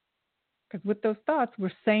 Because with those thoughts,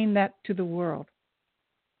 we're saying that to the world.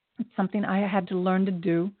 It's something I had to learn to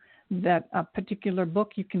do. That a particular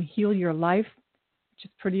book, You Can Heal Your Life, which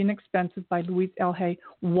is pretty inexpensive, by Louise L. Hay,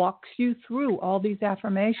 walks you through all these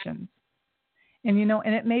affirmations. And,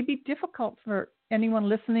 and it may be difficult for anyone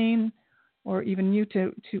listening or even you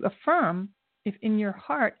to affirm if in your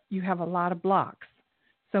heart you have a lot of blocks.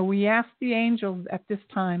 So we ask the angels at this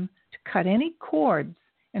time to cut any cords,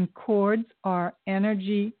 and cords are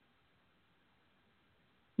energy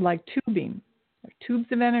like tubing. They're tubes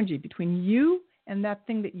of energy between you and that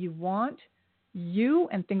thing that you want, you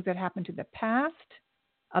and things that happened to the past,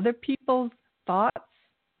 other people's thoughts,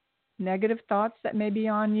 negative thoughts that may be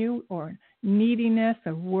on you, or neediness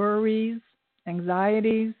or worries,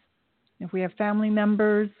 anxieties. If we have family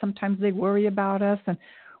members, sometimes they worry about us, and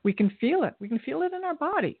we can feel it. We can feel it in our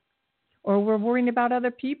body, or we're worrying about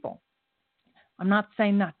other people. I'm not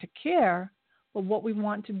saying not to care, but what we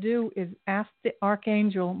want to do is ask the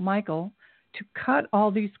Archangel Michael to cut all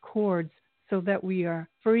these cords so that we are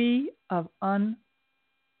free of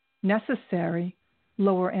unnecessary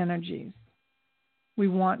lower energies. We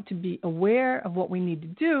want to be aware of what we need to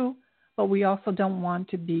do, but we also don't want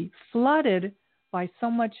to be flooded by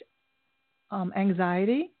so much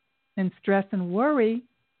anxiety and stress and worry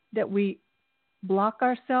that we block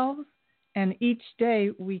ourselves, and each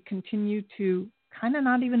day we continue to kind of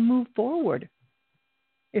not even move forward.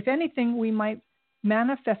 If anything, we might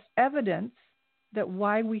manifest evidence that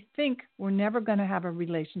why we think we're never going to have a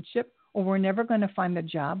relationship or we're never going to find a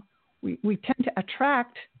job. We tend to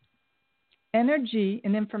attract energy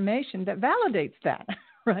and information that validates that,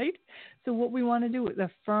 right? So what we want to do is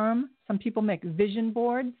affirm. Some people make vision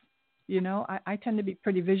boards. You know, I tend to be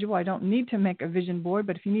pretty visual. I don't need to make a vision board,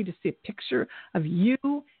 but if you need to see a picture of you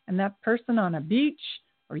and that person on a beach,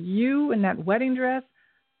 or you in that wedding dress,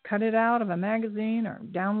 cut it out of a magazine or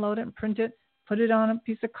download it and print it, put it on a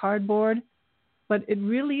piece of cardboard. But it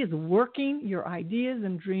really is working your ideas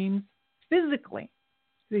and dreams physically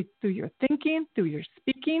through your thinking, through your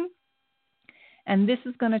speaking, and this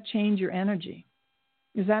is going to change your energy.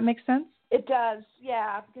 Does that make sense? It does,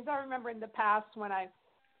 yeah, because I remember in the past when I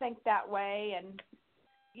think that way, and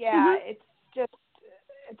it's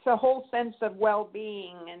a whole sense of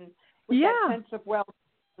well-being, and with that sense of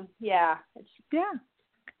well-being,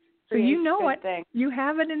 so you know what thing. You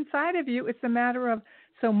have it inside of you. It's a matter of,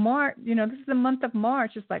 so March, you know, this is the month of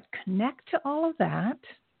March. It's like connect to all of that,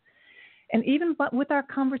 and even but with our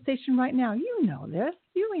conversation right now, you know this,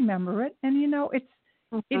 you remember it, and you know it's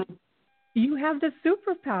you have the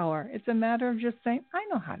superpower. It's a matter of just saying, I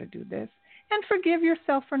know how to do this. And forgive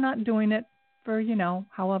yourself for not doing it, for, you know,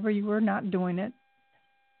 however you were not doing it.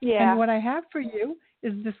 Yeah. And what I have for you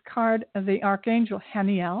is this card of the Archangel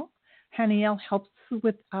Haniel. Haniel helps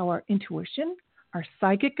with our intuition, our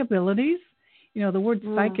psychic abilities. You know, the word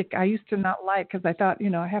psychic I used to not like because I thought, you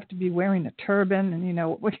know, I have to be wearing a turban and, you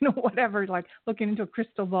know, whatever, like looking into a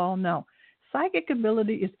crystal ball. No. Psychic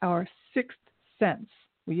ability is our sixth sense.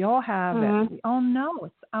 We all have it. We all know.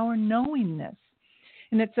 It's our knowingness.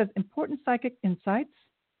 And it says important psychic insights,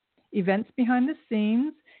 events behind the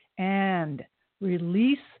scenes, and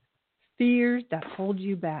release fears that hold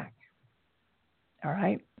you back. All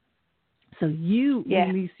right? So you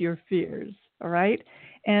release your fears. All right?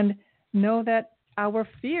 And know that our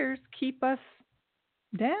fears keep us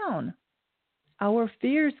down. Our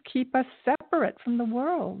fears keep us separate from the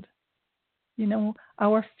world. You know,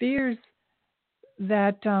 our fears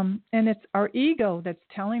that, and it's our ego that's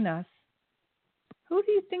telling us, who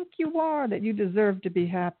do you think you are that you deserve to be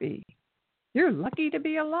happy? You're lucky to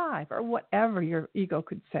be alive, or whatever your ego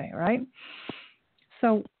could say, right?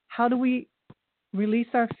 So how do we release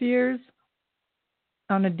our fears?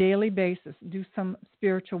 On a daily basis, do some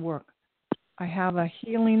spiritual work. I have a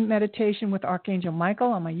healing meditation with Archangel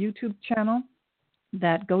Michael on my YouTube channel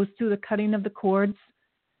that goes through the cutting of the cords,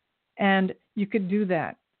 and you could do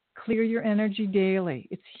that. Clear your energy daily.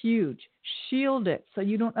 It's huge. Shield it so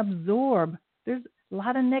you don't absorb. There's a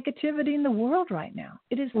lot of negativity in the world right now.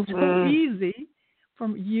 It is so easy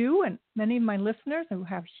for you and many of my listeners who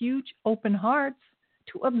have huge open hearts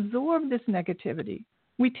to absorb this negativity.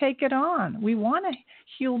 We take it on. We want to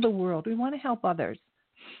heal the world. We want to help others.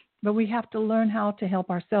 But we have to learn how to help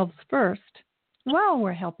ourselves first while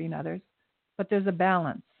we're helping others. But there's a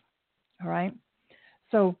balance. All right?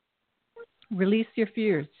 So release your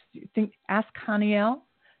fears. Ask Haniel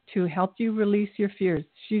to help you release your fears.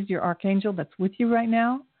 She's your archangel that's with you right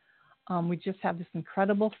now. We just have this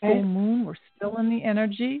incredible full moon. We're still in the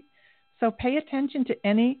energy. So pay attention to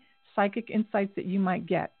any psychic insights that you might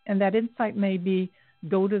get. And that insight may be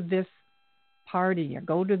go to this party, or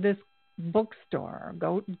go to this bookstore,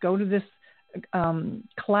 or go to this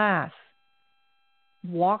class.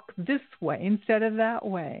 Walk this way instead of that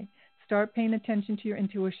way. Start paying attention to your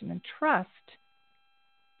intuition and trust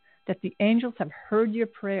that the angels have heard your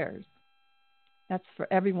prayers. That's for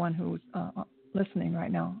everyone who's listening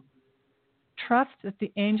right now. Trust that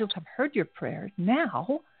the angels have heard your prayers.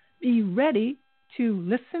 Now be ready to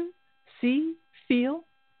listen, see, feel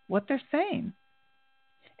what they're saying.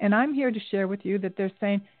 And I'm here to share with you that they're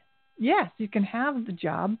saying, yes, you can have the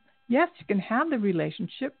job. Yes, you can have the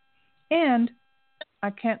relationship. And I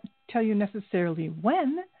can't tell you necessarily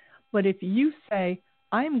when, but if you say,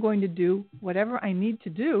 I'm going to do whatever I need to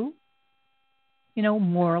do, you know,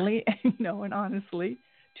 morally, you know, and honestly,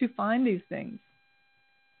 to find these things.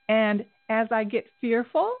 And as I get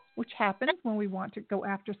fearful, which happens when we want to go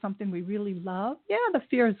after something we really love, the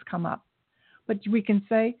fears come up. But we can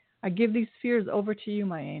say, I give these fears over to you,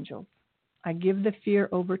 my angels. I give the fear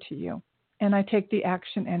over to you. And I take the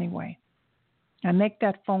action anyway. I make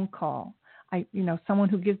that phone call. someone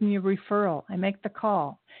who gives me a referral. I make the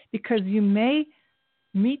call because you may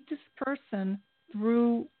meet this person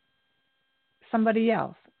through somebody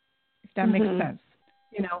else, if that makes sense.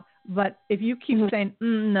 But if you keep saying,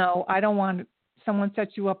 no, I don't want, someone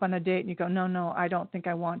sets you up on a date and you go, no, I don't think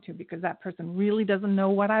I want to, because that person really doesn't know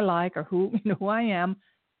what I like or who I am.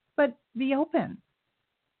 But be open.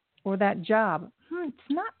 Or that job, it's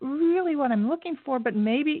not really what I'm looking for, but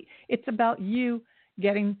maybe it's about you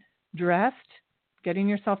getting dressed, getting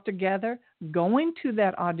yourself together, going to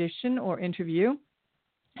that audition or interview,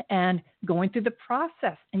 and going through the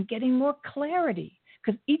process and getting more clarity.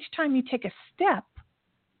 Because each time you take a step,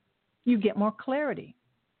 you get more clarity.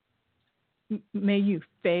 May you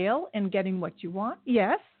fail in getting what you want?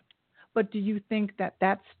 Yes. But do you think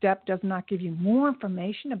that step does not give you more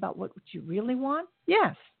information about what you really want?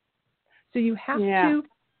 Yes. So you have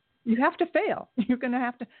to fail. You're going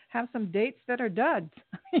to have some dates that are duds.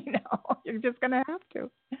 You're just going to have to.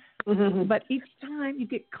 But each time you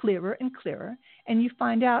get clearer and clearer, and you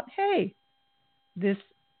find out, hey,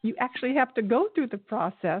 you actually have to go through the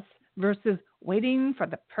process versus waiting for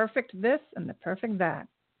the perfect this and the perfect that.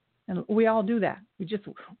 And we all do that.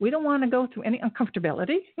 We don't want to go through any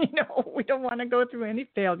uncomfortability. We don't want to go through any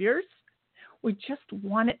failures. We just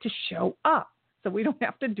want it to show up so we don't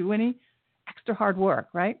have to do any extra hard work,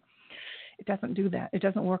 right? It doesn't do that. It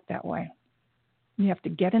doesn't work that way. You have to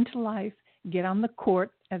get into life, get on the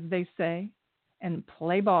court, as they say, and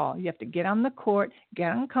play ball. You have to get on the court,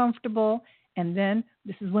 get uncomfortable, and then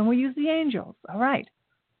this is when we use the angels. All right.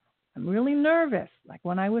 I'm really nervous. Like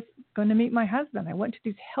when I was going to meet my husband, I went to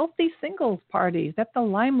these healthy singles parties at the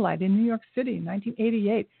Limelight in New York City in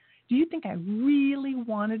 1988. Do you think I really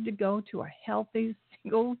wanted to go to a healthy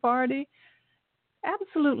singles party?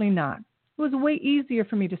 Absolutely not. It was way easier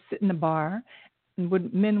for me to sit in a bar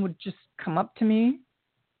and men would just come up to me.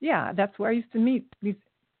 Yeah, that's where I used to meet these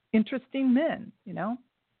interesting men,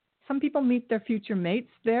 Some people meet their future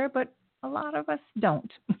mates there, but a lot of us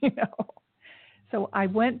don't, So I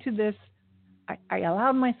went to this, I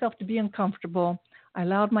allowed myself to be uncomfortable. I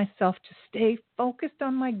allowed myself to stay focused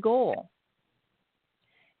on my goal.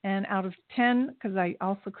 And out of 10, because I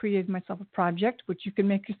also created myself a project, which you can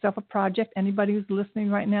make yourself a project. Anybody who's listening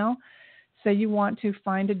right now, say you want to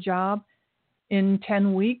find a job in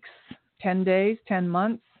 10 weeks, 10 days, 10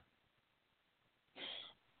 months.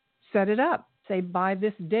 Set it up. Say, by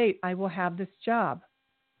this date, I will have this job.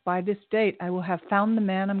 By this date, I will have found the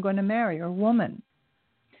man I'm going to marry or woman.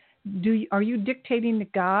 Are you dictating to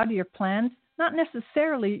God your plans? Not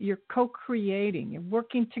necessarily. You're co-creating. You're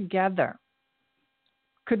working together.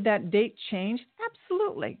 Could that date change?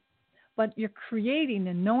 Absolutely. But you're creating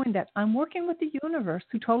and knowing that I'm working with the universe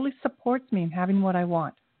who totally supports me in having what I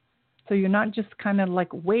want. So you're not just kind of like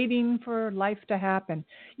waiting for life to happen.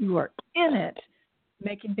 You are in it,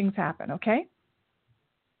 making things happen, okay?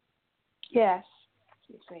 Yes.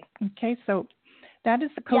 Okay, so that is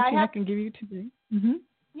the coaching I can give you today. Mm-hmm.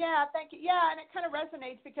 Yeah, thank you. Yeah, and it kind of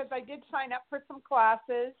resonates because I did sign up for some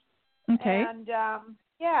classes. Okay. And,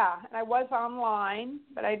 and I was online,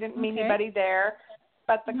 but I didn't meet anybody there.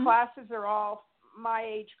 But the classes are all my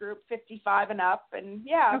age group, 55 and up. And,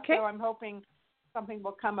 so I'm hoping something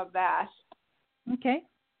will come of that. Okay.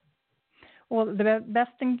 Well, the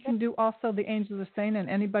best thing you can do also, the angels are saying, and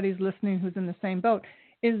anybody's listening who's in the same boat,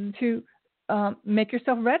 is to make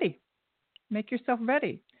yourself ready. Make yourself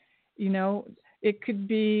ready. It could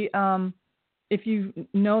be if you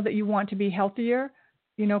know that you want to be healthier,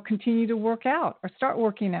 continue to work out or start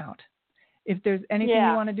working out. If there's anything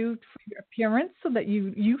you want to do for your appearance so that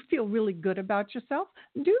you feel really good about yourself,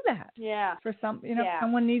 do that. Yeah. For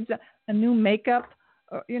someone needs a new makeup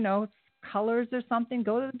or, colors or something,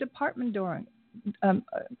 go to the department store,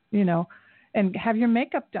 and have your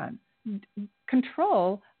makeup done.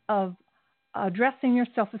 Control of addressing your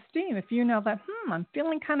self-esteem. If you know that, I'm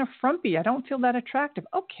feeling kind of frumpy, I don't feel that attractive.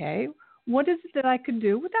 Okay, what is it that I could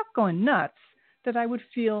do without going nuts that I would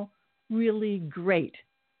feel really great?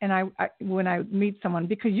 And I when I meet someone,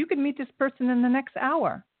 because you could meet this person in the next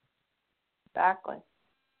hour. Exactly.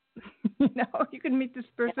 You could meet this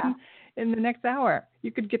person in the next hour.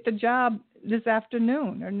 You could get the job this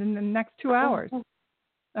afternoon or in the next 2 hours.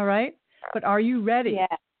 All right? But are you ready?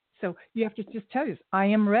 Yeah. So you have to just tell you, I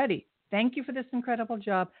am ready. Thank you for this incredible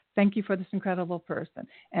job. Thank you for this incredible person.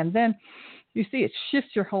 And then you see it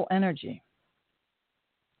shifts your whole energy.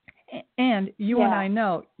 And you and I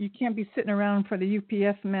know you can't be sitting around for the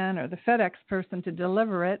UPS man or the FedEx person to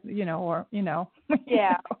deliver it,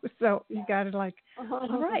 So you got to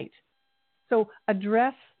all right. So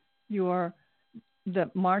address the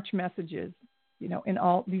March messages, in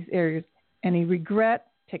all these areas. Any regret,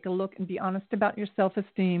 take a look and be honest about your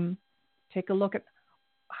self-esteem. Take a look at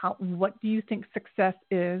what do you think success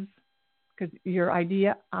is, because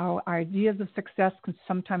our ideas of success can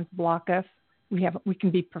sometimes block us. We can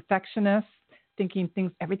be perfectionists, thinking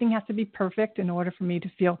everything has to be perfect in order for me to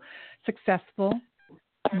feel successful.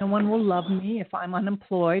 No one will love me if I'm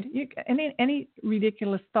unemployed. Any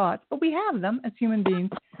ridiculous thoughts, but we have them as human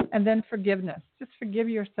beings. And then forgiveness. Just forgive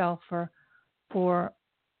yourself for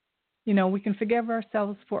we can forgive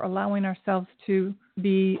ourselves for allowing ourselves to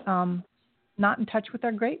be not in touch with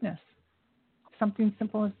our greatness. Something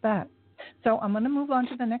simple as that. So I'm going to move on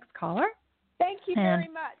to the next caller. Thank you very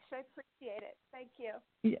much. I appreciate it. Thank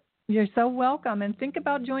you. You're so welcome. And think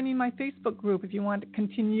about joining my Facebook group if you want to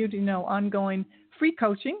continue to ongoing free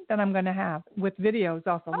coaching that I'm going to have with videos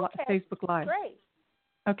also, Facebook Live. Great.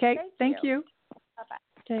 Okay. Thank you. Bye-bye.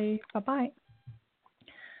 Okay. Bye-bye.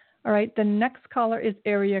 All right. The next caller is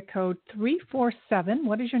area code 347.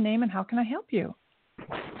 What is your name and how can I help you?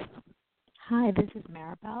 Hi, this is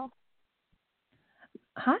Maribel.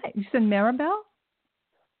 Hi. You said Maribel?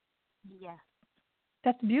 Yes.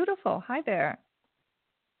 That's beautiful. Hi there.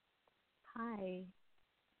 Hi.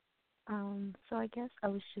 So I guess I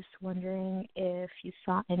was just wondering if you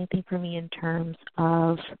saw anything for me in terms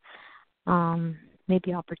of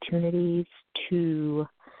maybe opportunities to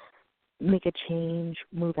make a change,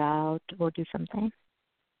 move out, or do something.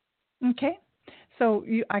 Okay. So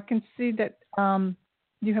I can see that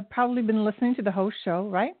you have probably been listening to the host show,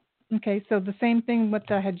 right? Okay. So the same thing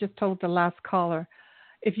what I had just told the last caller.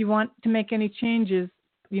 If you want to make any changes,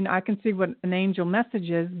 I can see what an angel message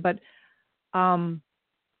is, but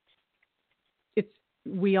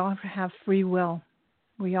we all have free will.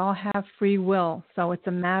 We all have free will. So it's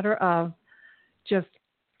a matter of just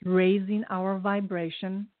raising our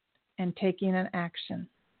vibration and taking an action.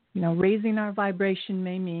 Raising our vibration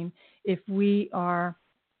may mean if we are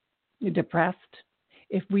depressed,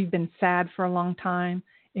 if we've been sad for a long time,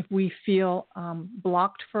 if we feel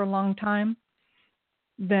blocked for a long time,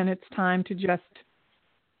 then it's time to just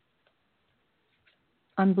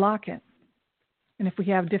unblock it. And if we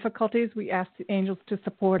have difficulties, we ask the angels to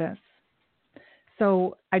support us.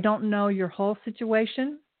 So I don't know your whole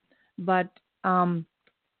situation, but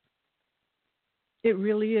it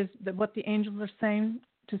really is that what the angels are saying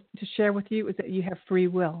to share with you is that you have free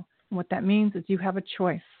will. And what that means is you have a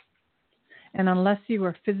choice. And unless you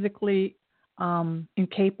are physically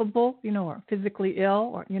incapable, or physically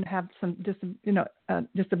ill, or have some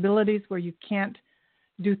disabilities where you can't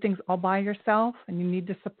do things all by yourself and you need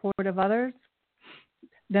the support of others,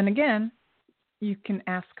 then again, you can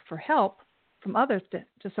ask for help from others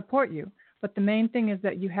to support you. But the main thing is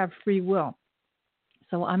that you have free will.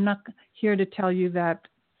 So I'm not here to tell you that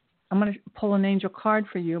I'm going to pull an angel card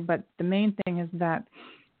for you, but the main thing is that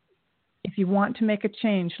if you want to make a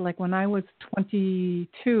change, like when I was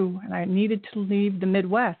 22 and I needed to leave the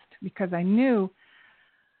Midwest because I knew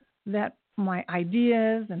that my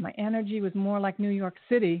ideas and my energy was more like New York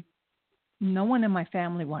City, no one in my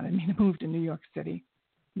family wanted me to move to New York City.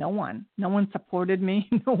 No one. No one supported me.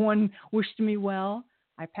 No one wished me well.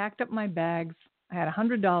 I packed up my bags. I had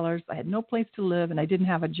 $100. I had no place to live, and I didn't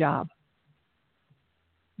have a job.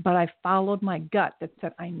 But I followed my gut that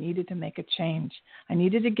said I needed to make a change. I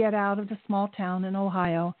needed to get out of the small town in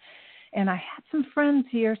Ohio. And I had some friends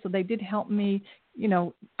here, so they did help me.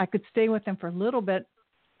 I could stay with them for a little bit.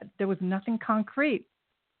 There was nothing concrete.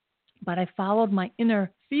 But I followed my inner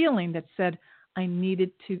feeling that said I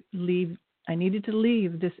needed to leave. I needed to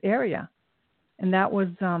leave this area. And that was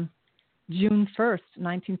June 1st,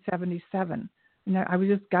 1977. And I was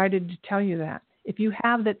just guided to tell you that. If you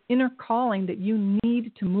have that inner calling that you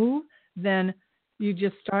need to move, then you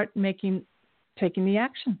just start taking the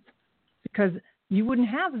actions, because you wouldn't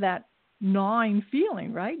have that gnawing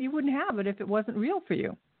feeling, right? You wouldn't have it if it wasn't real for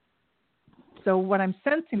you. So what I'm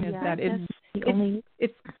sensing is that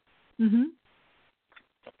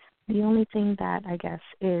the only thing that I guess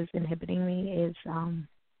is inhibiting me is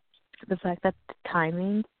the fact that the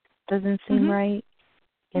timing doesn't seem right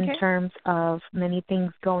in terms of many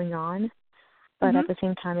things going on. But at the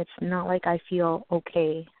same time, it's not like I feel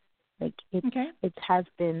okay. Like it has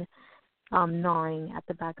been gnawing at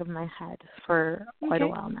the back of my head for quite a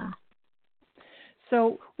while now.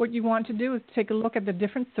 So what you want to do is take a look at the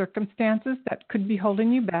different circumstances that could be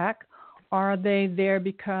holding you back. Are they there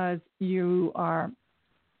because you are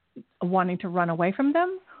wanting to run away from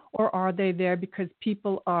them? Or are they there because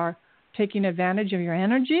people are taking advantage of your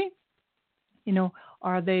energy?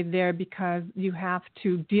 Are they there because you have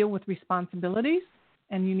to deal with responsibilities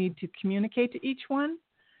and you need to communicate to each one?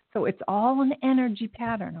 So it's all an energy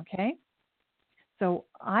pattern, okay? So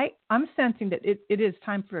I'm sensing that it is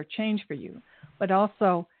time for a change for you. But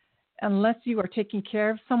also, unless you are taking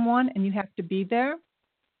care of someone and you have to be there,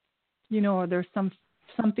 or there's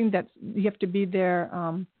something that you have to be there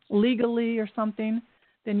legally or something,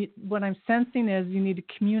 then what I'm sensing is you need to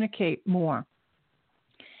communicate more.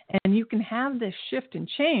 And you can have this shift and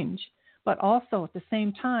change, but also at the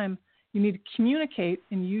same time, you need to communicate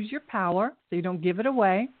and use your power so you don't give it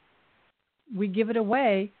away. We give it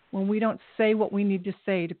away when we don't say what we need to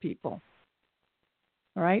say to people.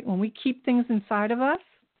 All right? When we keep things inside of us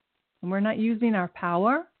and we're not using our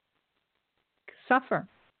power, suffer.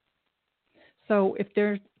 So if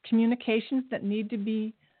there's communications that need to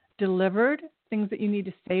be delivered, things that you need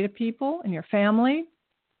to say to people in your family,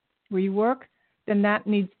 where you work, then that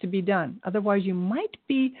needs to be done. Otherwise, you might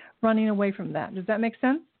be running away from that. Does that make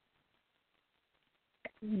sense?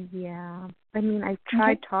 Yeah. I mean, I've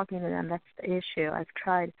tried talking to them. That's the issue. I've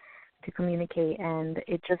tried to communicate, and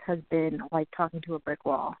it just has been like talking to a brick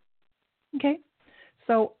wall. Okay.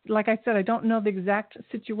 So, like I said, I don't know the exact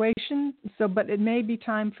situation, but it may be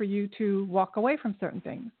time for you to walk away from certain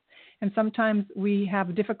things. And sometimes we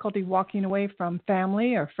have difficulty walking away from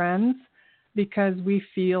family or friends because we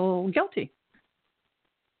feel guilty.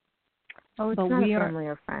 Oh, it's not a family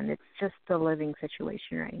or friend. It's just the living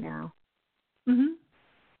situation right now. Mm-hmm.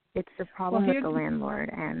 It's the problem with the landlord,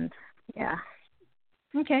 and yeah.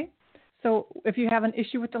 Okay. So if you have an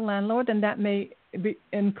issue with the landlord, then that may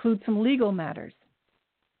include some legal matters,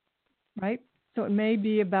 right? So it may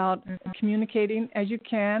be about communicating as you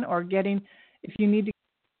can, or getting, if you need to,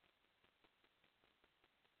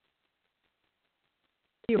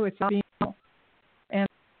 it's being and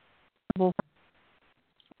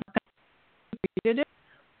it's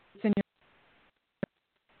in your,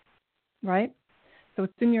 right? So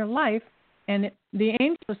it's in your life, and the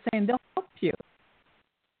angels are saying they'll help you.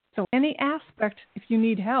 So any aspect, if you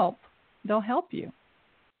need help, they'll help you.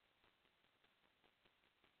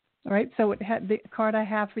 All right, so the card I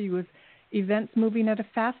have for you is events moving at a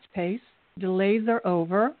fast pace, delays are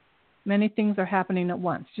over, many things are happening at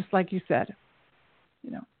once, just like you said.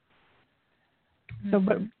 So,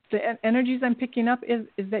 but the energies I'm picking up is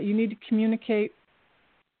that you need to communicate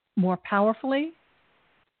more powerfully.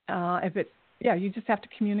 You just have to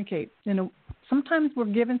communicate. Sometimes we're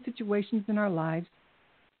given situations in our lives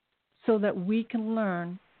so that we can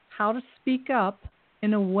learn how to speak up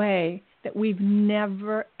in a way that we've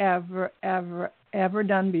never, ever, ever, ever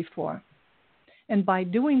done before. And by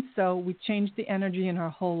doing so, we change the energy in our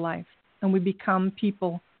whole life, and we become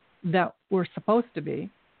people that we're supposed to be.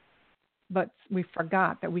 But we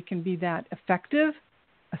forgot that we can be that effective,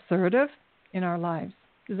 assertive in our lives.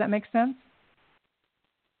 Does that make sense?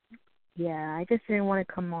 Yeah, I just didn't want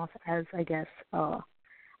to come off as, I guess, a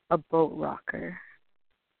boat rocker.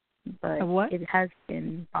 But a what? It has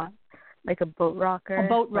been like a boat rocker. A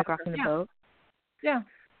boat rocker. Like rocking the boat. Yeah.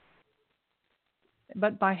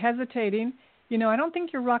 But by hesitating, I don't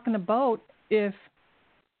think you're rocking the boat if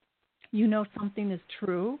you know something is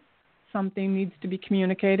true, something needs to be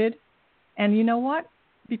communicated. And you know what?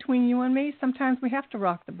 Between you and me, sometimes we have to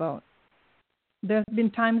rock the boat. There's been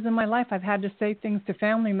times in my life I've had to say things to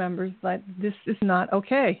family members like, this is not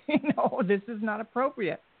okay. This is not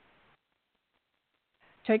appropriate.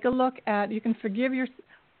 Take a look at, you can forgive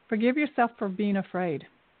yourself for being afraid.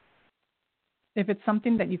 If it's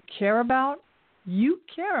something that you care about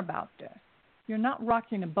this. You're not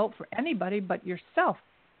rocking a boat for anybody but yourself.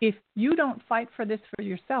 If you don't fight for this for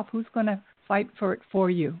yourself, who's going to fight for it for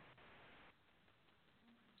you?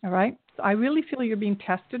 All right? So I really feel you're being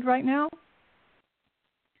tested right now.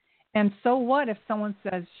 And so what if someone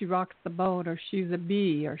says she rocks the boat, or she's a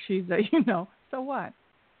bee, or she's a, so what?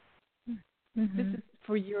 Mm-hmm. This is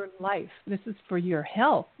for your life. This is for your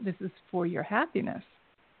health. This is for your happiness.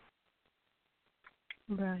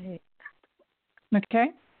 Right.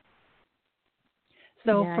 Okay?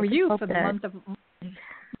 So yeah, for you, for the month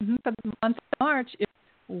of March, it's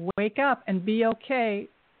wake up and be okay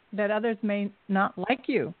that others may not like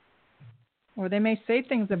you, or they may say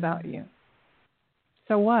things about you.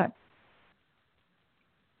 So what?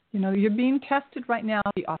 You're being tested right now.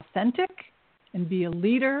 Be authentic and be a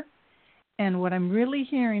leader. And what I'm really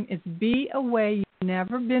hearing is be a way you've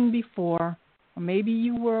never been before. Or maybe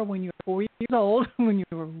you were when you were 4 years old, when you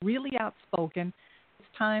were really outspoken. It's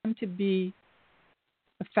time to be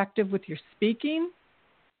effective with your speaking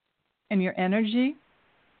and your energy.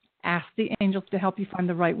 Ask the angels to help you find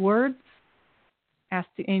the right words. Ask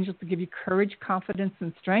the angels to give you courage, confidence,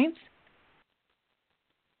 and strength.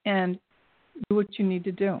 And do what you need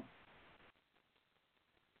to do.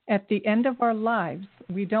 At the end of our lives,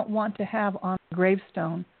 we don't want to have on a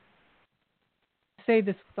gravestone say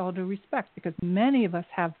this with all due respect because many of us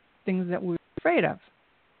have things that we're afraid of.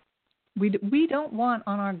 We don't want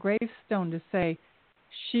on our gravestone to say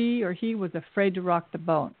she or he was afraid to rock the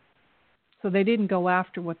boat, so they didn't go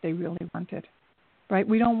after what they really wanted, right?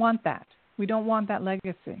 We don't want that. We don't want that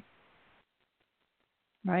legacy,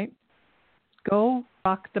 right? Go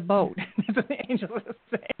rock the boat. That's what the angels are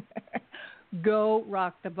saying. Go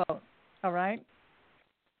rock the boat, all right?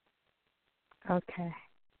 Okay.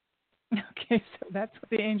 Okay, so that's what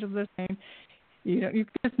the angels are saying. You know, you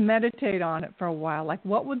can just meditate on it for a while. Like,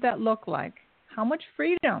 what would that look like? How much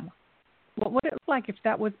freedom? What would it look like if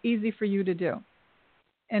that was easy for you to do?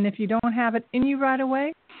 And if you don't have it in you right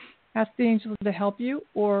away, ask the angels to help you,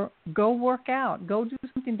 or go work out. Go do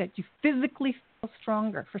something that you physically feel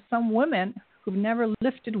stronger. For some women who've never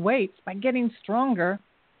lifted weights, by getting stronger,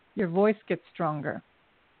 your voice gets stronger.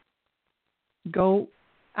 Go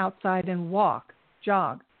outside and walk,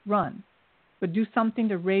 jog, run. But do something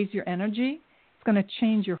to raise your energy. It's going to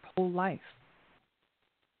change your whole life.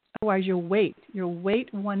 Otherwise, you'll wait. You'll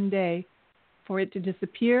wait one day for it to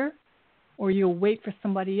disappear, or you'll wait for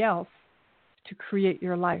somebody else to create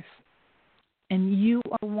your life. And you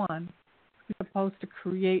are one who's supposed to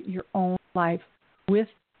create your own life with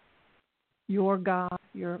your God,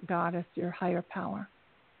 your goddess, your higher power.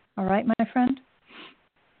 All right, my friend?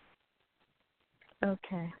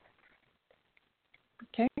 Okay.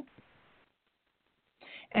 Okay.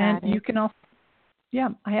 And you can also,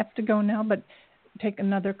 I have to go now, but take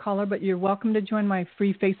another caller. But you're welcome to join my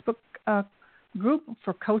free Facebook group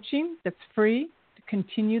for coaching. That's free to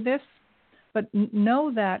continue this. But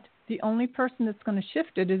know that the only person that's going to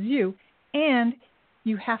shift it is you, and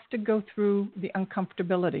you have to go through the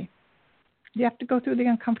uncomfortability. You have to go through the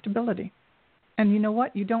uncomfortability. And you know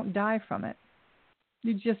what? You don't die from it.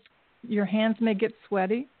 Your hands may get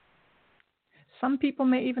sweaty. Some people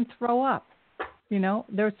may even throw up. You know,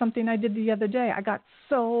 there was something I did the other day. I got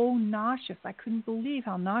so nauseous. I couldn't believe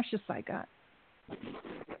how nauseous I got.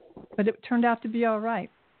 But it turned out to be all right.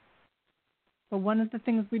 But one of the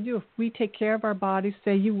things we do, if we take care of our bodies,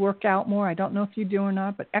 say you work out more, I don't know if you do or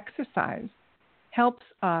not, but exercise helps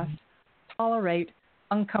us tolerate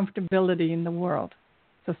uncomfortability in the world.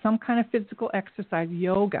 So some kind of physical exercise,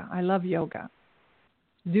 yoga. I love yoga.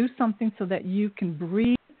 Do something so that you can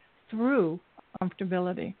breathe through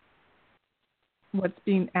comfortability. What's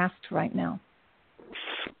being asked right now.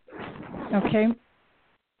 Okay?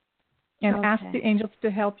 And ask the angels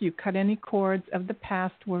to help you cut any cords of the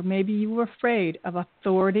past where maybe you were afraid of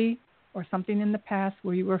authority, or something in the past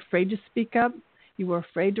where you were afraid to speak up, you were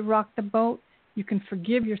afraid to rock the boat. You can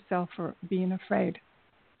forgive yourself for being afraid.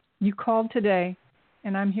 You called today,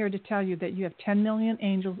 and I'm here to tell you that you have 10 million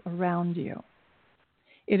angels around you.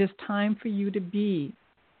 It is time for you to be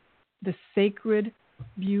the sacred,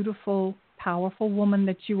 beautiful, powerful woman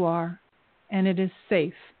that you are, and it is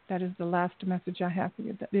safe. That is the last message I have for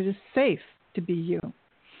you, that it is safe to be you.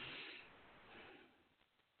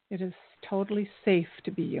 It is totally safe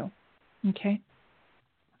to be you. Okay?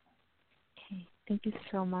 Okay. Thank you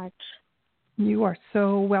so much. You are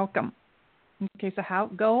so welcome. Okay, so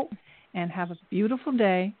go and have a beautiful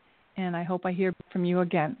day, and I hope I hear from you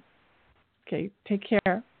again. Okay, take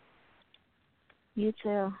care. You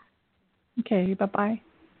too. Okay, bye-bye.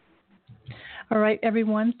 All right,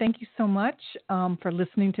 everyone, thank you so much for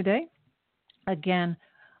listening today. Again,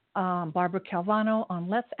 Barbara Calvano on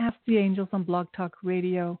Let's Ask the Angels on Blog Talk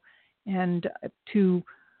Radio. And to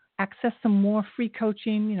access some more free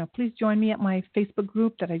coaching, please join me at my Facebook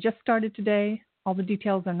group that I just started today. All the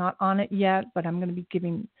details are not on it yet, but I'm going to be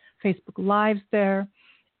giving Facebook Lives there,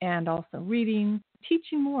 and also reading,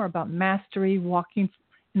 teaching more about mastery, walking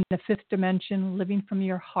in the fifth dimension, living from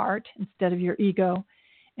your heart instead of your ego.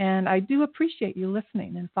 And I do appreciate you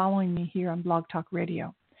listening and following me here on Blog Talk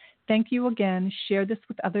Radio. Thank you again. Share this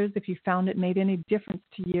with others if you found it made any difference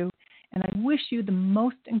to you. And I wish you the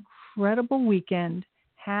most incredible weekend.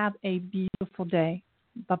 Have a beautiful day.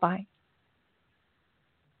 Bye-bye.